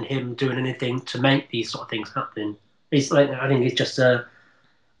rather than him doing anything to make these sort of things happen. I think he's just an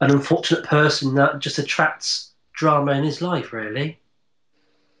unfortunate person that just attracts drama in his life, really.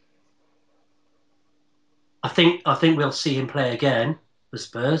 I think we'll see him play again for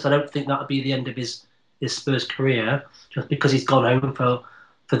Spurs. I don't think that'll be the end of his Spurs career, just because he's gone home for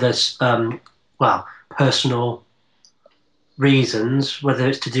this personal reasons, whether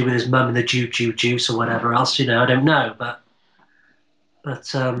it's to do with his mum and the juice or whatever else. I don't know, but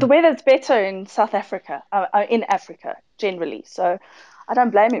the weather's better in South Africa, in Africa generally. So I don't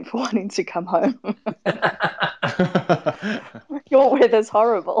blame him for wanting to come home. Your weather's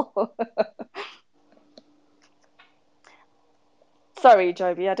horrible. Sorry,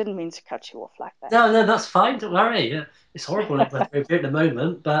 Joby, I didn't mean to cut you off like that. No, that's fine. Don't worry. Yeah, it's horrible at the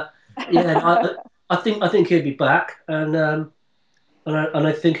moment, but yeah, I think he'll be back, and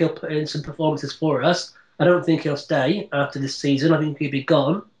I think he'll put in some performances for us. I don't think he'll stay after this season. I think he'll be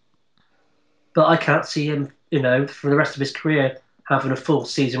gone, but I can't see him, for the rest of his career having a full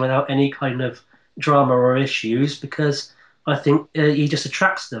season without any kind of drama or issues, because I think he just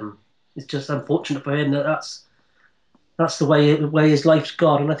attracts them. It's just unfortunate for him that's the way his life's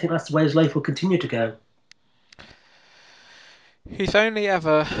gone, and I think that's the way his life will continue to go. He's only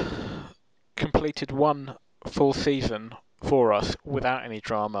ever completed one full season for us without any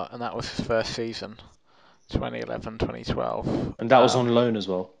drama, and that was his first season, 2011-2012. And that was on loan as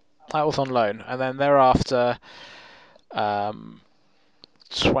well. That was on loan, and then thereafter,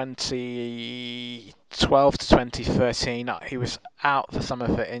 2012 to 2013, he was out for some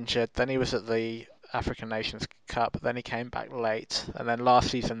of it injured. Then he was at the African Nations Cup. Then he came back late, and then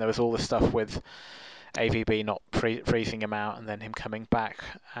last season there was all the stuff with AVB not freezing him out, and then him coming back,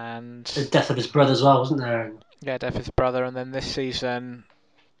 and the death of his brother as well, wasn't there? Yeah, death of his brother, and then this season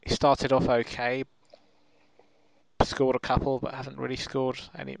he started off okay, scored a couple, but hasn't really scored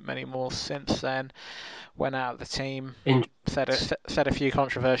many more since then. Went out of the team, said a few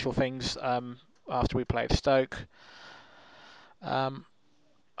controversial things after we played Stoke, and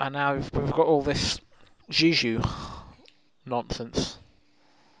now we've got all this Juju nonsense.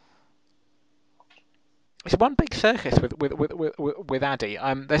 It's one big circus with Addy.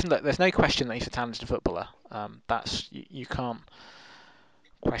 There's no question that he's a talented footballer. That's you can't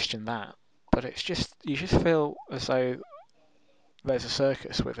question that. But it's just you just feel as though there's a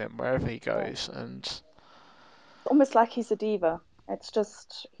circus with him wherever he goes, and it's almost like he's a diva. It's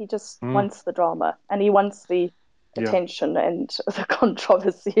just he just wants the drama, and he wants the attention and the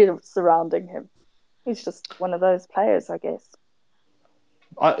controversy surrounding him. He's just one of those players, I guess.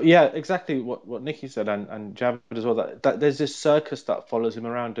 Yeah, exactly what Nicky said and Javid as well. That there's this circus that follows him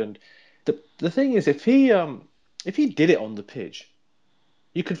around, and the thing is, if he did it on the pitch,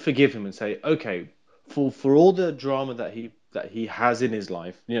 you could forgive him and say, okay, for all the drama that he has in his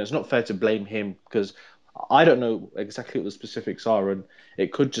life, it's not fair to blame him, because I don't know exactly what the specifics are, and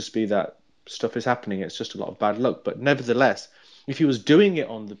it could just be that stuff is happening. It's just a lot of bad luck, but nevertheless, if he was doing it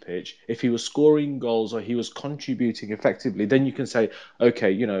on the pitch, if he was scoring goals or he was contributing effectively, then you can say,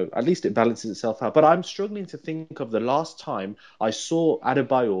 okay, at least it balances itself out. But I'm struggling to think of the last time I saw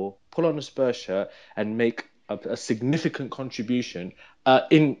Adebayor pull on a Spurs shirt and make a significant contribution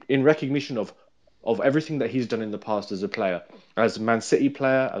in recognition of everything that he's done in the past as a player, as a Man City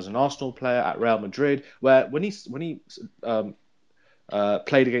player, as an Arsenal player, at Real Madrid, where when he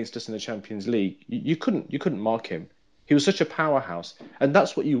played against us in the Champions League, you couldn't mark him. He was such a powerhouse, and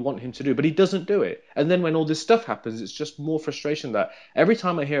that's what you want him to do, but he doesn't do it. And then when all this stuff happens, it's just more frustration that every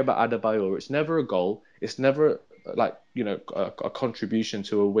time I hear about Adebayor, it's never a goal, it's never like a contribution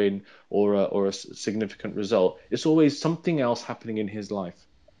to a win or a significant result. It's always something else happening in his life.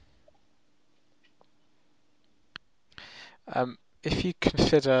 If you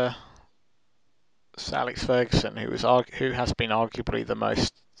consider Sir Alex Ferguson, who has been arguably the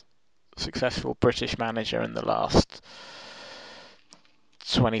most successful British manager in the last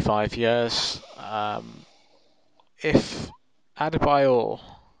 25 years, if Adebayor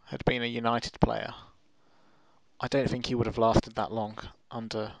had been a United player, I don't think he would have lasted that long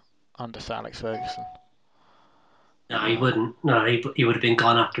under Sir Alex Ferguson. No, he wouldn't. No, he would have been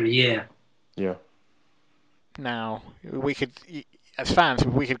gone after a year. Yeah. Now, we could, as fans,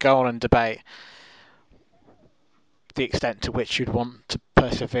 we could go on and debate the extent to which you'd want to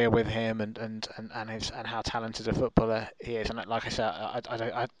persevere with him and how talented a footballer he is. And like I said,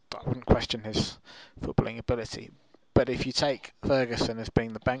 I wouldn't question his footballing ability. But if you take Ferguson as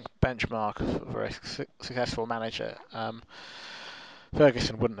being the benchmark for a successful manager,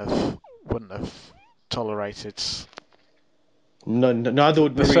 Ferguson wouldn't have tolerated. No, neither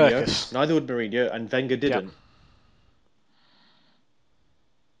would the Mourinho. circus. Neither would Mourinho, and Wenger didn't. Yep.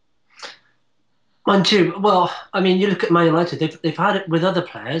 Mind you, well, I mean, you look at Man United; they've had it with other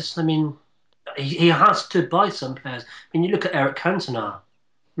players. I mean, he has to buy some players. I mean, you look at Eric Cantona. I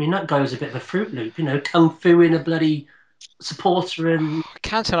mean, that guy was a bit of a Fruit Loop, kung fu in a bloody supporter and.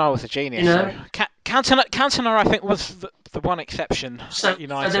 Cantona was a genius. Cantona, I think, was the one exception. So, at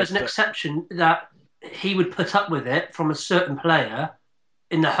United, so there's an exception that he would put up with it from a certain player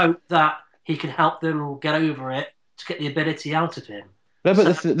in the hope that he can help them get over it to get the ability out of him. No,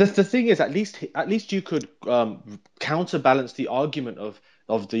 but the thing is, at least you could counterbalance the argument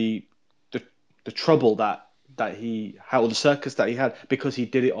of the trouble that he had, or the circus that he had, because he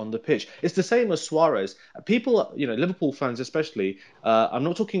did it on the pitch. It's the same as Suarez. People, Liverpool fans especially. I'm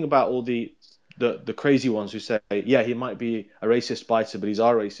not talking about all the crazy ones who say, yeah, he might be a racist biter, but he's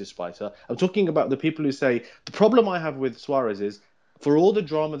our racist biter. I'm talking about the people who say the problem I have with Suarez is, for all the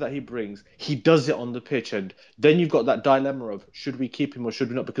drama that he brings, he does it on the pitch, and then you've got that dilemma of should we keep him or should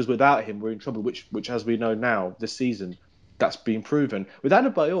we not? Because without him, we're in trouble. Which, as we know now, this season, that's been proven. With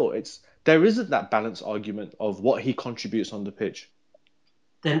Adebayor, there isn't that balance argument of what he contributes on the pitch.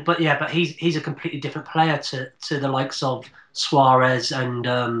 But he's a completely different player to the likes of Suarez and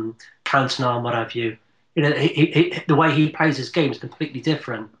Cantona and what have you. The way he plays his game is completely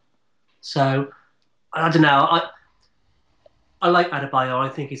different. So I don't know. I like Adebayor. I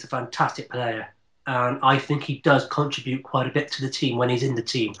think he's a fantastic player. And I think he does contribute quite a bit to the team when he's in the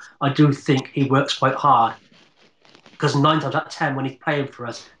team. I do think he works quite hard. Because 9 times out of 10, when he's playing for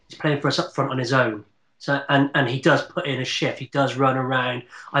us up front on his own. So and he does put in a shift. He does run around.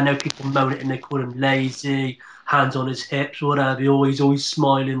 I know people moan it and they call him lazy, hands on his hips, whatever. He's always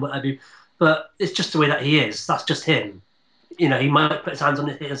smiling, whatever. But it's just the way that he is. That's just him. He might put his hands on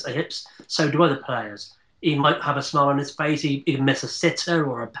his hips. So do other players. He might have a smile on his face. He can miss a sitter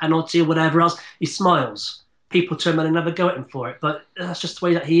or a penalty or whatever else. He smiles. People turn around and never go at him for it. But that's just the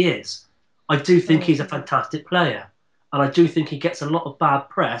way that he is. I do think he's a fantastic player. And I do think he gets a lot of bad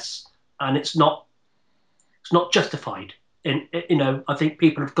press. And it's not justified. I think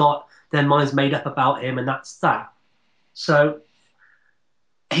people have got their minds made up about him, and that's that. So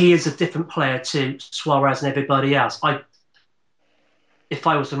he is a different player to Suarez and everybody else. If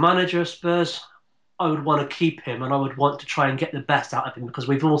I was the manager of Spurs, I would want to keep him, and I would want to try and get the best out of him, because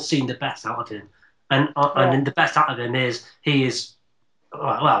we've all seen the best out of him. And the best out of him is he's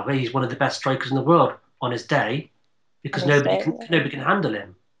one of the best strikers in the world on his day, because nobody can handle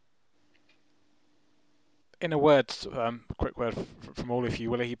him. In a word, quick word from all of you,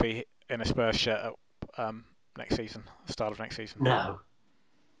 will he be in a Spurs shirt at next season, the start of next season? No.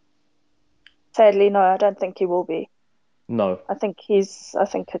 Sadly, no, I don't think he will be. No. I think his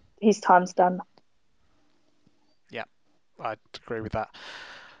time's done. Yeah, I'd agree with that.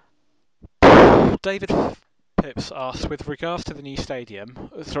 David Pips asked, with regards to the new stadium,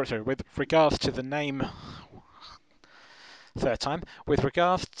 with regards to the name. Third time. With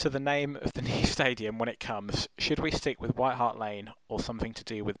regards to the name of the new stadium when it comes, should we stick with White Hart Lane or something to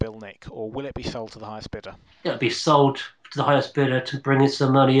do with Bill Nick, or will it be sold to the highest bidder? It'll be sold to the highest bidder to bring in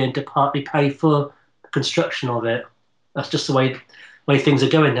some money in to partly pay for the construction of it. That's just the way things are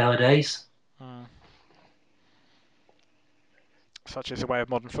going nowadays. such is the way of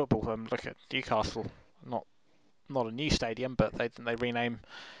modern football. Look at Newcastle, not a new stadium, but they rename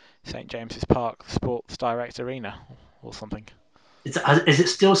St James's Park Sports Direct Arena or something. Is it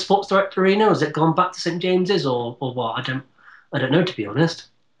still Sports Direct Arena, or has it gone back to St James's, or what? I don't know, to be honest.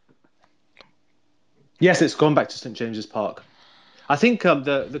 Yes, it's gone back to St James's Park. I think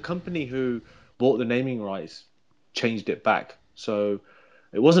the company who bought the naming rights changed it back. So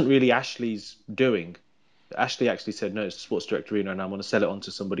it wasn't really Ashley's doing. Ashley actually said, no, it's the Sports Direct Arena and I want to sell it on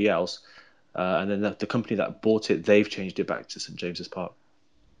to somebody else. And then the company that bought it, they've changed it back to St James's Park.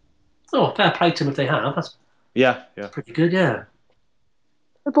 Oh, fair play to them if they have. That's Yeah. pretty good, yeah.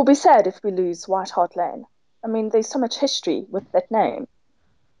 It will be sad if we lose White Hart Lane. I mean, there's so much history with that name.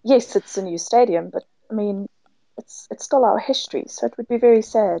 Yes, it's a new stadium, but I mean, it's still our history, so it would be very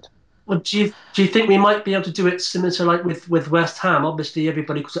sad. Well, do you think we might be able to do it similar to like with West Ham? Obviously,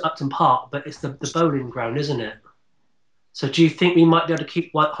 everybody calls it Upton Park, but it's the bowling ground, isn't it? So, do you think we might be able to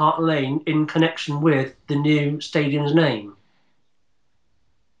keep White Hart Lane in connection with the new stadium's name?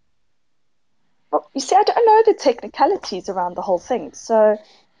 Well, you see, I don't know the technicalities around the whole thing, so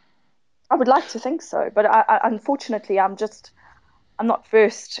I would like to think so, but unfortunately, I'm not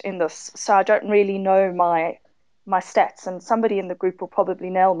versed in this, so I don't really know my stats, and somebody in the group will probably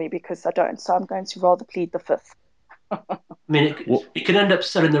nail me because I don't. So I'm going to rather plead the fifth. I mean, it could end up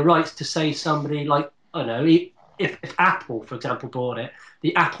selling the rights to say somebody like, I don't know, if Apple, for example, bought it,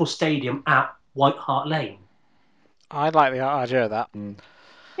 the Apple Stadium at White Hart Lane. I like the idea of that.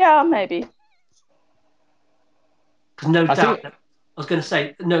 Yeah, maybe. Because no doubt, I was going to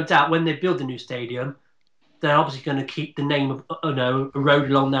say, no doubt, when they build the new stadium, they're obviously going to keep the name of, a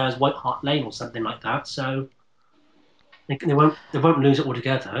road along there as White Hart Lane or something like that. So they won't lose it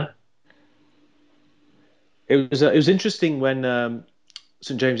altogether. It was interesting when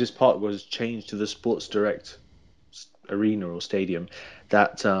St James's Park was changed to the Sports Direct Arena or Stadium,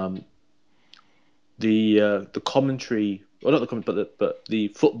 that the commentary, well, not the commentary, but the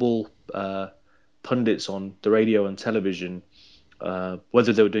football pundits on the radio and television,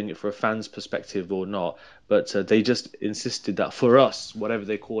 whether they were doing it for a fan's perspective or not, but they just insisted that for us, whatever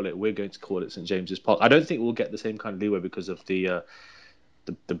they call it, we're going to call it St James's Park. I don't think we'll get the same kind of leeway because of the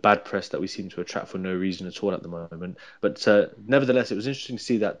bad press that we seem to attract for no reason at all at the moment. But nevertheless, it was interesting to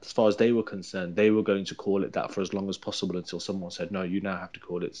see that as far as they were concerned, they were going to call it that for as long as possible until someone said, no, you now have to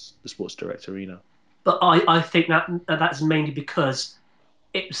call it the Sports Direct Arena. But I think that's mainly because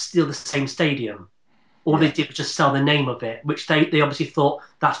it was still the same stadium. All they did was just sell the name of it, which they obviously thought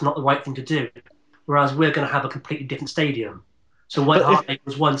that's not the right thing to do. Whereas we're going to have a completely different stadium. So White Hart Lane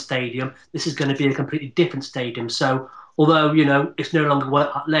was one stadium. This is going to be a completely different stadium. So although, it's no longer White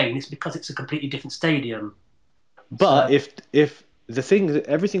Hart Lane, it's because it's a completely different stadium. But if the thing,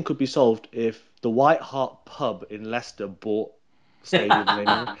 everything could be solved if the White Hart pub in Leicester bought stadium naming.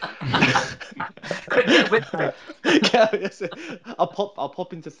 I'll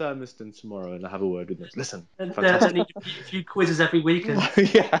pop into Thurmaston tomorrow and I'll have a word with them. Listen, fantastic. Need a few quizzes every week.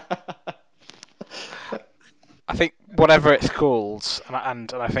 Yeah. I think whatever it's called,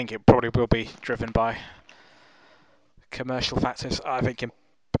 and I think it probably will be driven by commercial factors. I think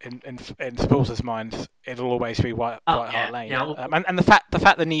in supporters' minds, it'll always be White Hart Lane. Yeah. And the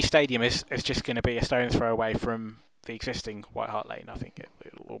fact the new stadium is just going to be a stone's throw away from the existing White Hart Lane. I think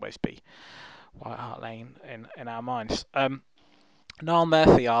it'll always be White Hart Lane in our minds. Niall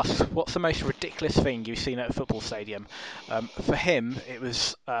Murphy asks, what's the most ridiculous thing you've seen at a football stadium? For him, it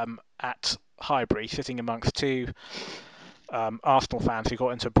was at Highbury, sitting amongst two Arsenal fans who got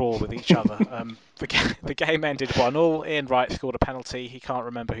into a brawl with each other. The game ended 1-1. Ian Wright scored a penalty. He can't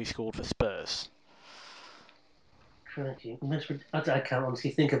remember who scored for Spurs. I can't honestly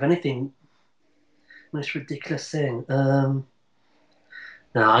think of anything. Most ridiculous thing. No,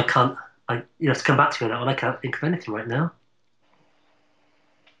 I can't. You have to come back to me on that one. I can't think of anything right now.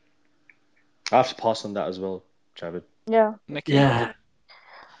 I have to pass on that as well, Javid. Yeah. Nikki? Yeah.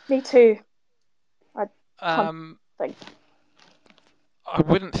 Me too. I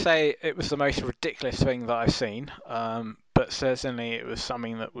wouldn't say it was the most ridiculous thing that I've seen, but certainly it was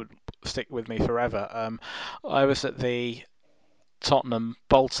something that would stick with me forever. I was at the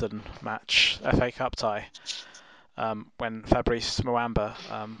Tottenham-Bolton match, FA Cup tie, when Fabrice Muamba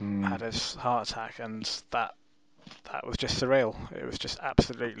had his heart attack, and that was just surreal. It was just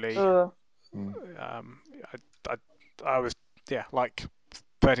absolutely. I was like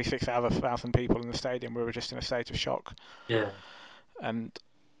 36,000 people in the stadium. We were just in a state of shock. Yeah. And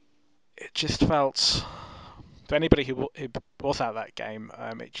it just felt. For anybody who was at that game,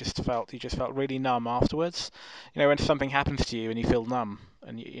 you just felt really numb afterwards. When something happens to you and you feel numb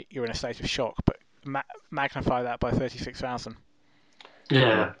and you're in a state of shock, but magnify that by 36,000.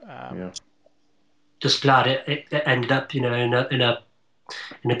 Yeah. Um, Just glad it ended up, in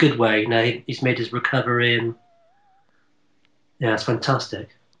a good way. He's made his recovery, and yeah, it's fantastic.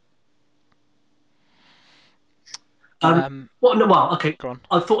 Okay. Go on.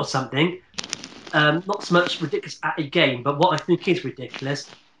 I thought of something. Not so much ridiculous at a game, but what I think is ridiculous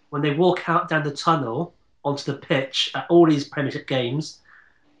when they walk out down the tunnel onto the pitch at all these Premiership games.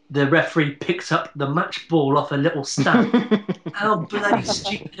 The referee picks up the match ball off a little stand. How bloody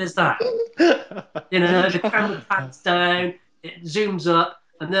stupid is that? The camera pans down, it zooms up,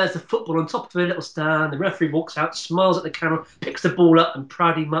 and there's the football on top of a little stand. The referee walks out, smiles at the camera, picks the ball up, and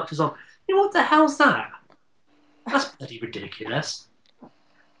proudly marches on. What the hell's that? That's bloody ridiculous.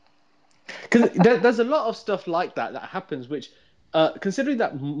 Because there's a lot of stuff like that happens, which, considering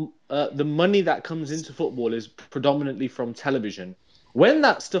that the money that comes into football is predominantly from television, when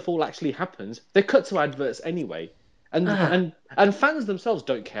that stuff all actually happens, they cut to adverts anyway. And fans themselves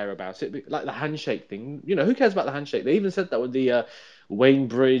don't care about it, like the handshake thing. Who cares about the handshake? They even said that with the Wayne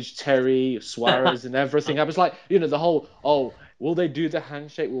Bridge, Terry, Suarez, and everything. I was like, the whole, will they do the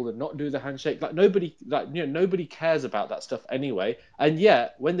handshake? Will they not do the handshake? Nobody cares about that stuff anyway. And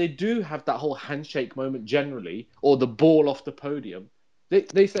yet, when they do have that whole handshake moment generally, or the ball off the podium,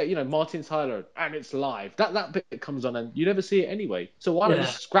 they say, Martin Tyler, and it's live. That bit comes on, and you never see it anyway. So why not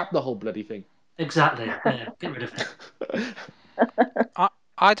just scrap the whole bloody thing? Exactly. Yeah, get rid of it.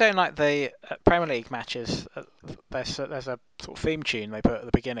 I don't like the Premier League matches. There's a sort of theme tune they put at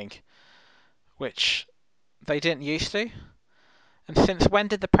the beginning, which they didn't used to. And since when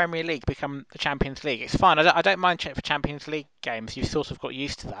did the Premier League become the Champions League? It's fine. I don't mind for Champions League games. You've sort of got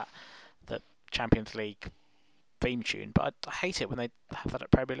used to the Champions League theme tune. But I hate it when they have that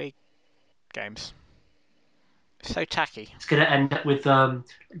at Premier League games. It's so tacky. It's going to end up with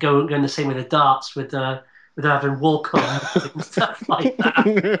going the same with the darts with having walk-on and stuff like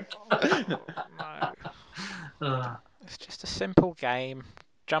that. No. It's just a simple game.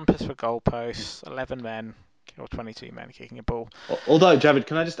 Jumpers for goalposts. 11 men or 22 men kicking a ball. Although, Javid,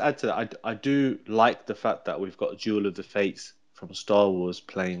 can I just add to that? I do like the fact that we've got Duel of the Fates from Star Wars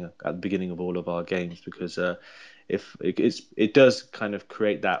playing at the beginning of all of our games, because it does kind of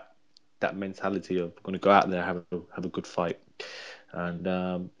create that mentality of going to go out there and have a good fight. And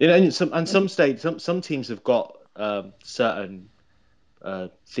some teams have got certain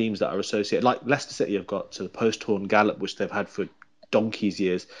themes that are associated, like Leicester City have got to the post-horn gallop, which they've had for donkey's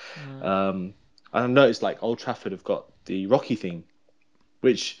years. And I've noticed like Old Trafford have got the Rocky theme,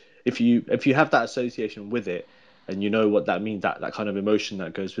 which if you have that association with it and you know what that means, that kind of emotion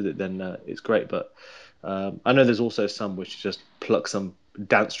that goes with it, then it's great. But I know there's also some which just pluck some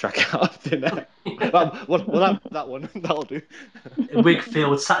dance track out of thin air. That one that'll do.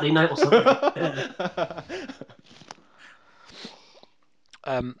 Wigfield Saturday night or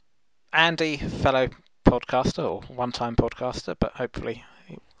something. Andy, fellow podcaster or one-time podcaster, but hopefully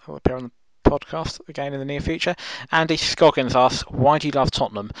he'll appear on the podcast again in the near future. Andy Scoggins asks, why do you love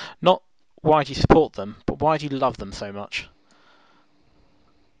Tottenham? Not why do you support them, but why do you love them so much?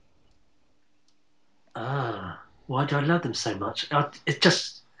 Why do I love them so much?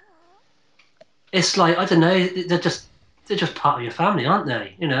 It's like, I don't know, they're just part of your family, aren't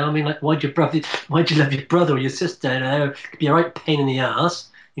they? Like, why do you love your brother or your sister? It could be a right pain in the ass.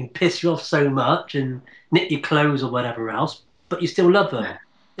 You can piss you off so much and knit your clothes or whatever else, but you still love them.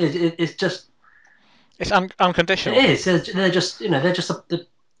 It's just... It's unconditional. It is. They're just,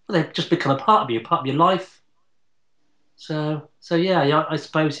 they've just become a part of you, part of your life. So yeah, I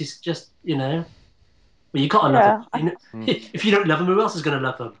suppose it's just, well, you got to love them. If you don't love them, who else is going to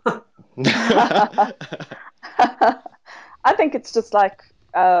love them? I think it's just like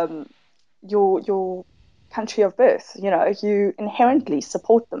your country of birth. You inherently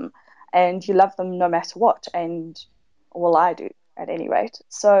support them and you love them no matter what. And well, I do at any rate.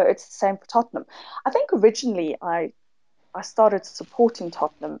 So it's the same for Tottenham. I think originally I started supporting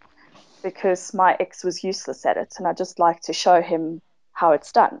Tottenham because my ex was useless at it, and I just like to show him how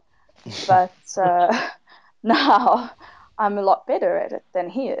it's done. But now I'm a lot better at it than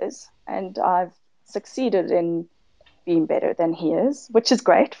he is, and I've succeeded in being better than he is, which is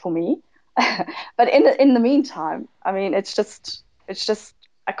great for me. But in the meantime, I mean, it's just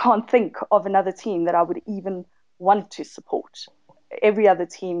I can't think of another team that I would even want to support. Every other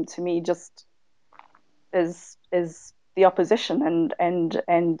team to me just is the opposition,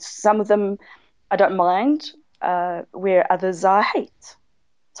 and some of them I don't mind, where others I hate.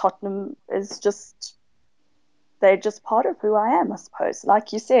 Tottenham is just, they're just part of who I am, I suppose.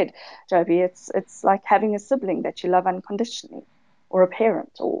 Like you said, Joby, it's like having a sibling that you love unconditionally, or a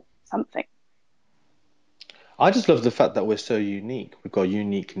parent or something. I just love the fact that we're so unique. We've got a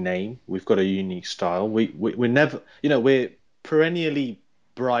unique name. We've got a unique style. We're never, we're perennially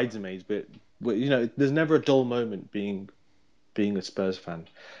bridesmaids, but there's never a dull moment being a Spurs fan.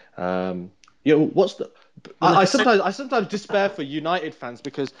 Um, what's the? Well, I sometimes despair for United fans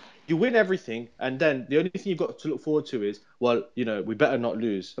because you win everything, and then the only thing you've got to look forward to is, well, we better not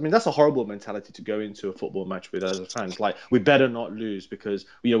lose. I mean, that's a horrible mentality to go into a football match with as a fan. It's like we better not lose because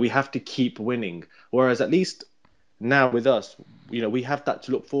we have to keep winning. Whereas at least now with us, we have that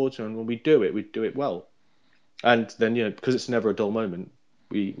to look forward to, and when we do it well. And then because it's never a dull moment,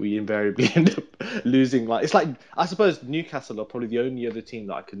 we invariably end up losing. Like it's like I suppose Newcastle are probably the only other team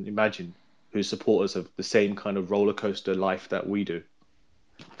that I can imagine whose supporters have the same kind of roller coaster life that we do.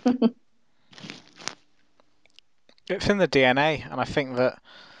 It's in the DNA, and I think that,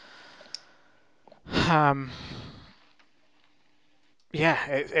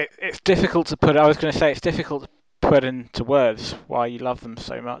 it's difficult to put. I was going to say it's difficult to put into words why you love them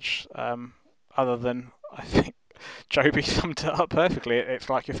so much. Other than I think Joby summed it up perfectly. It's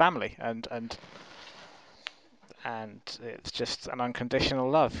like your family, and it's just an unconditional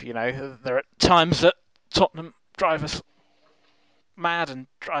love. There are times that Tottenham drive us mad and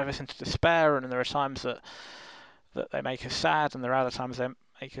drive us into despair, and there are times that they make us sad, and there are other times they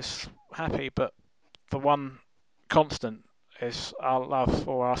make us happy. But the one constant is our love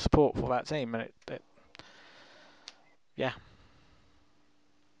or our support for that team, and yeah.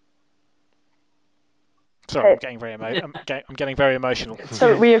 Sorry, I'm getting very emotional.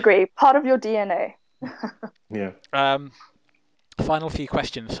 So we agree. Part of your DNA. Yeah. Final few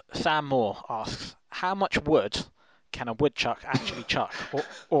questions. Sam Moore asks, how much wood can a woodchuck actually chuck,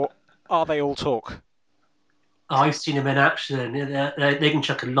 or are they all talk? I've seen them in action. They can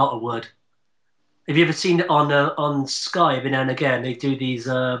chuck a lot of wood. Have you ever seen it on Sky every now and again? They do these.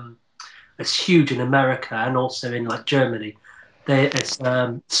 It's huge in America and also in like Germany. It's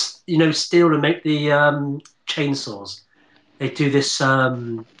steel to make the chainsaws. They do this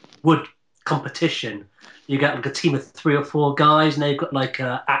wood competition. You get like a team of 3 or 4 guys, and they've got like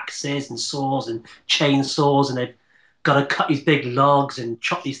axes and saws and chainsaws, and they've got to cut these big logs and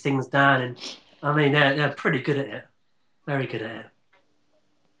chop these things down. And I mean, they're pretty good at it. Very good at it.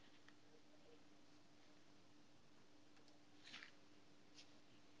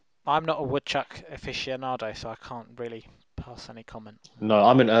 I'm not a woodchuck aficionado, so I can't really pass any comment. No,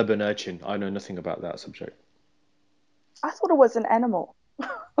 I'm an urban urchin. I know nothing about that subject. I thought it was an animal.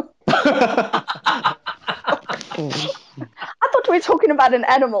 I thought we were talking about an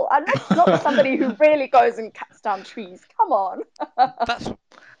animal. I'm not somebody who really goes and cuts down trees. Come on. That's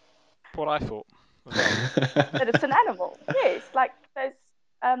what I thought. That it's an animal. Yes, like there's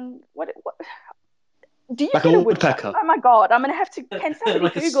what do you Like get a a woodchuck? woodpecker. Oh my god, can somebody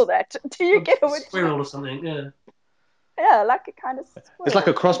Like Google that? Do you get a woodchuck? Squirrel or something? Yeah. Yeah, like a kind of squirrel. It's like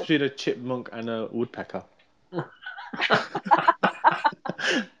a cross between a chipmunk and a woodpecker. The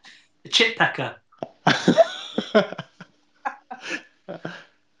chippecker.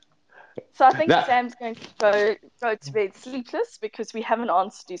 So I think Sam's going to go to bed sleepless because we haven't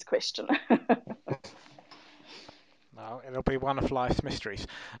answered his question. No, it'll be one of life's mysteries.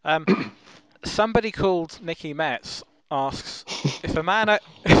 Somebody called Nicky Metz asks if a man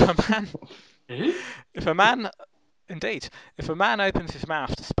opens his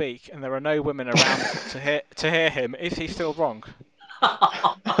mouth to speak and there are no women around to hear him, is he still wrong?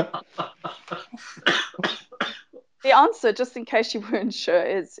 The answer, just in case you weren't sure,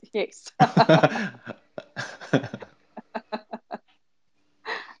 is yes.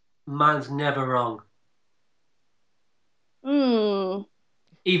 Man's never wrong. Hmm.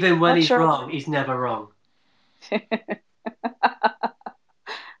 Even when Not he's sure. wrong, he's never wrong.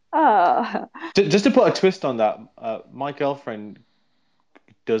 Just to put a twist on that, my girlfriend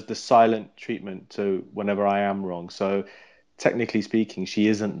does the silent treatment to whenever I am wrong. So technically speaking, she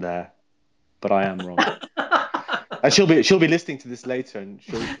isn't there, but I am wrong. And she'll be listening to this later, and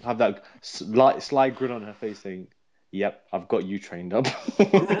she'll have that sly grin on her face, saying, "Yep, I've got you trained up."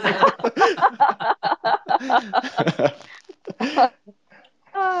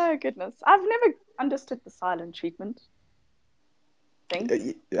 Oh goodness, I've never understood the silent treatment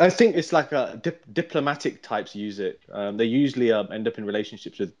thing. I think it's like diplomatic types use it. They usually end up in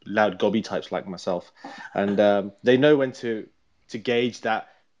relationships with loud gobby types like myself, and they know when to gauge that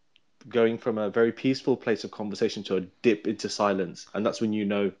going from a very peaceful place of conversation to a dip into silence, and that's when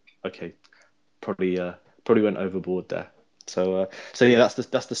okay, probably went overboard there. So yeah,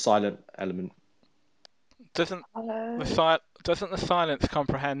 that's the silent element. Doesn't the silence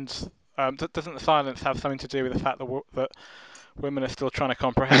comprehend Doesn't the silence have something to do with the fact that women are still trying to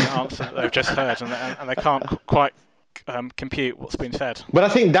comprehend the answer that they've just heard, and they can't quite compute what's been said? But I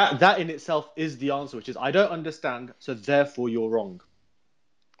think that in itself is the answer, which is I don't understand, so therefore you're wrong.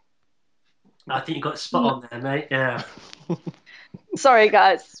 I think you got spot on there, mate. Yeah. Sorry,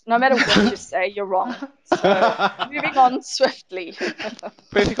 guys. No matter what you say, you're wrong. So moving on swiftly.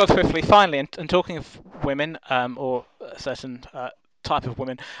 Moving on swiftly, finally, and talking of women, or a certain type of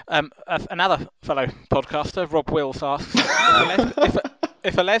women, another fellow podcaster, Rob Wills, asks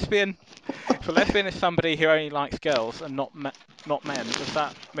if a lesbian is somebody who only likes girls and not men, does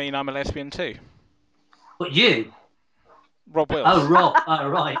that mean I'm a lesbian too? But you? Rob Wills. Oh, Rob. Oh,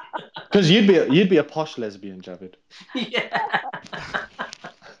 right. Because you'd be a posh lesbian, Javid. Yeah.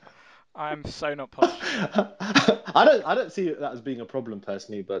 I am so not posh. I don't see that as being a problem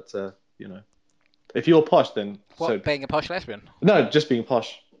personally, but if you're posh, then being a posh lesbian? No, just being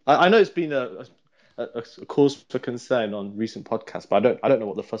posh. I know it's been a cause for concern on recent podcasts, but I don't know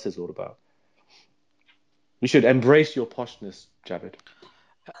what the fuss is all about. You should embrace your poshness, Javid.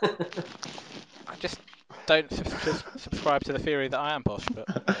 I just don't subscribe to the theory that I am posh,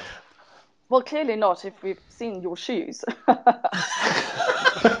 but Well, clearly not if we've seen your shoes. That's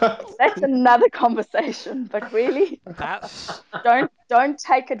another conversation, but really, don't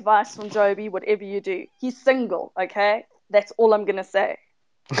take advice from Joby, whatever you do. He's single, okay? That's all I'm going to say.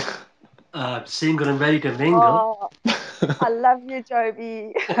 Single and ready to mingle. Oh, I love you,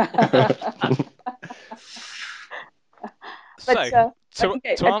 Joby. To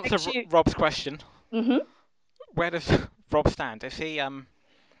answer Rob's question, where does Rob stand? Is he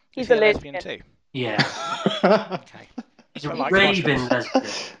He's a lesbian too? Yeah. Okay. He's a raving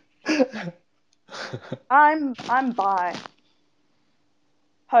lesbian. I'm bi.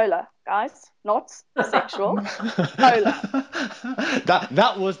 Polar, guys, not sexual. Polar.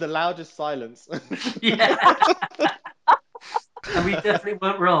 That was the loudest silence. Yeah. And we definitely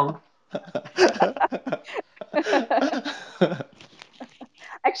weren't wrong.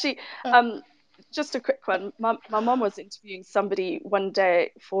 Actually, just a quick one. My mom was interviewing somebody one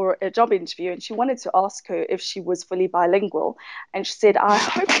day for a job interview, and she wanted to ask her if she was fully bilingual, and she said, "I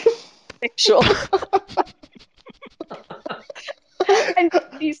hope you're sexual." And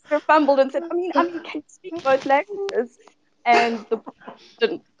she sort of fumbled and said, "I mean, can you speak both languages?" And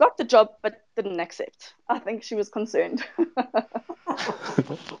got the job, but didn't accept. I think she was concerned.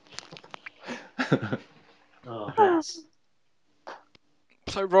 Oh, bless.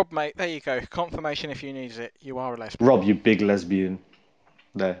 So, Rob, mate, there you go. Confirmation if you needed it. You are a lesbian. Rob, you big lesbian.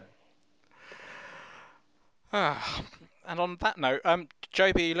 There. And on that note,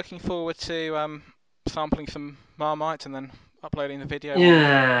 Joby, are you looking forward to sampling some Marmite and then uploading the video?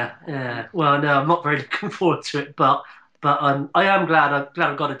 Yeah. Well, no, I'm not very looking forward to it, but I am glad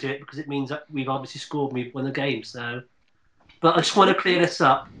I've got to do it because it means that we've obviously scored, we've won the game. So, but I just want to clear this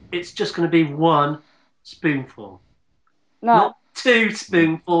up. It's just going to be one spoonful, not 2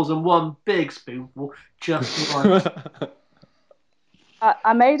 spoonfuls and 1 big spoonful. Just one.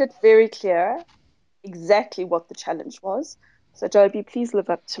 I made it very clear exactly what the challenge was. So, Joby, please live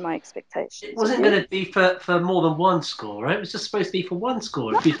up to my expectations. It wasn't going to be for more than 1 score, right? It was just supposed to be for 1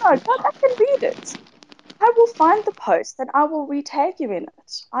 score. No, I can read it. I will find the post and I will re-tag you in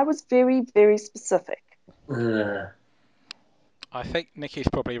it. I was very, very specific. I think Nikki's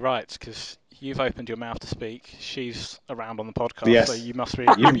probably right because you've opened your mouth to speak. She's around on the podcast, yes. So you must be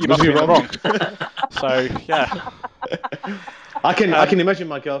wrong. So yeah. I can imagine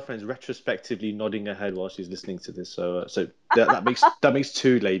my girlfriend's retrospectively nodding her head while she's listening to this. So that makes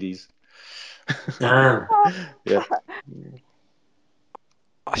 2 ladies. Yeah.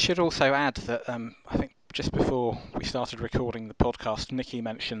 I should also add that I think just before we started recording the podcast, Nikki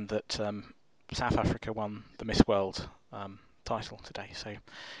mentioned that South Africa won the Miss World title today. So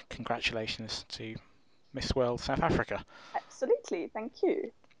congratulations to Miss World South Africa. Absolutely, thank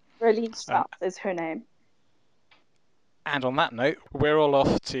you. Raelene Strauss is her name. And on that note, we're all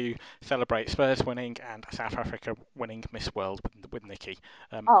off to celebrate Spurs winning and South Africa winning Miss World with Nikki.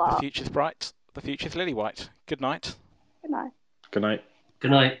 The future's bright. The future's lily white. Good night. Good night. Good night.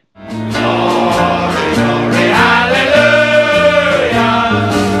 Good night. Glory, glory, hallelujah.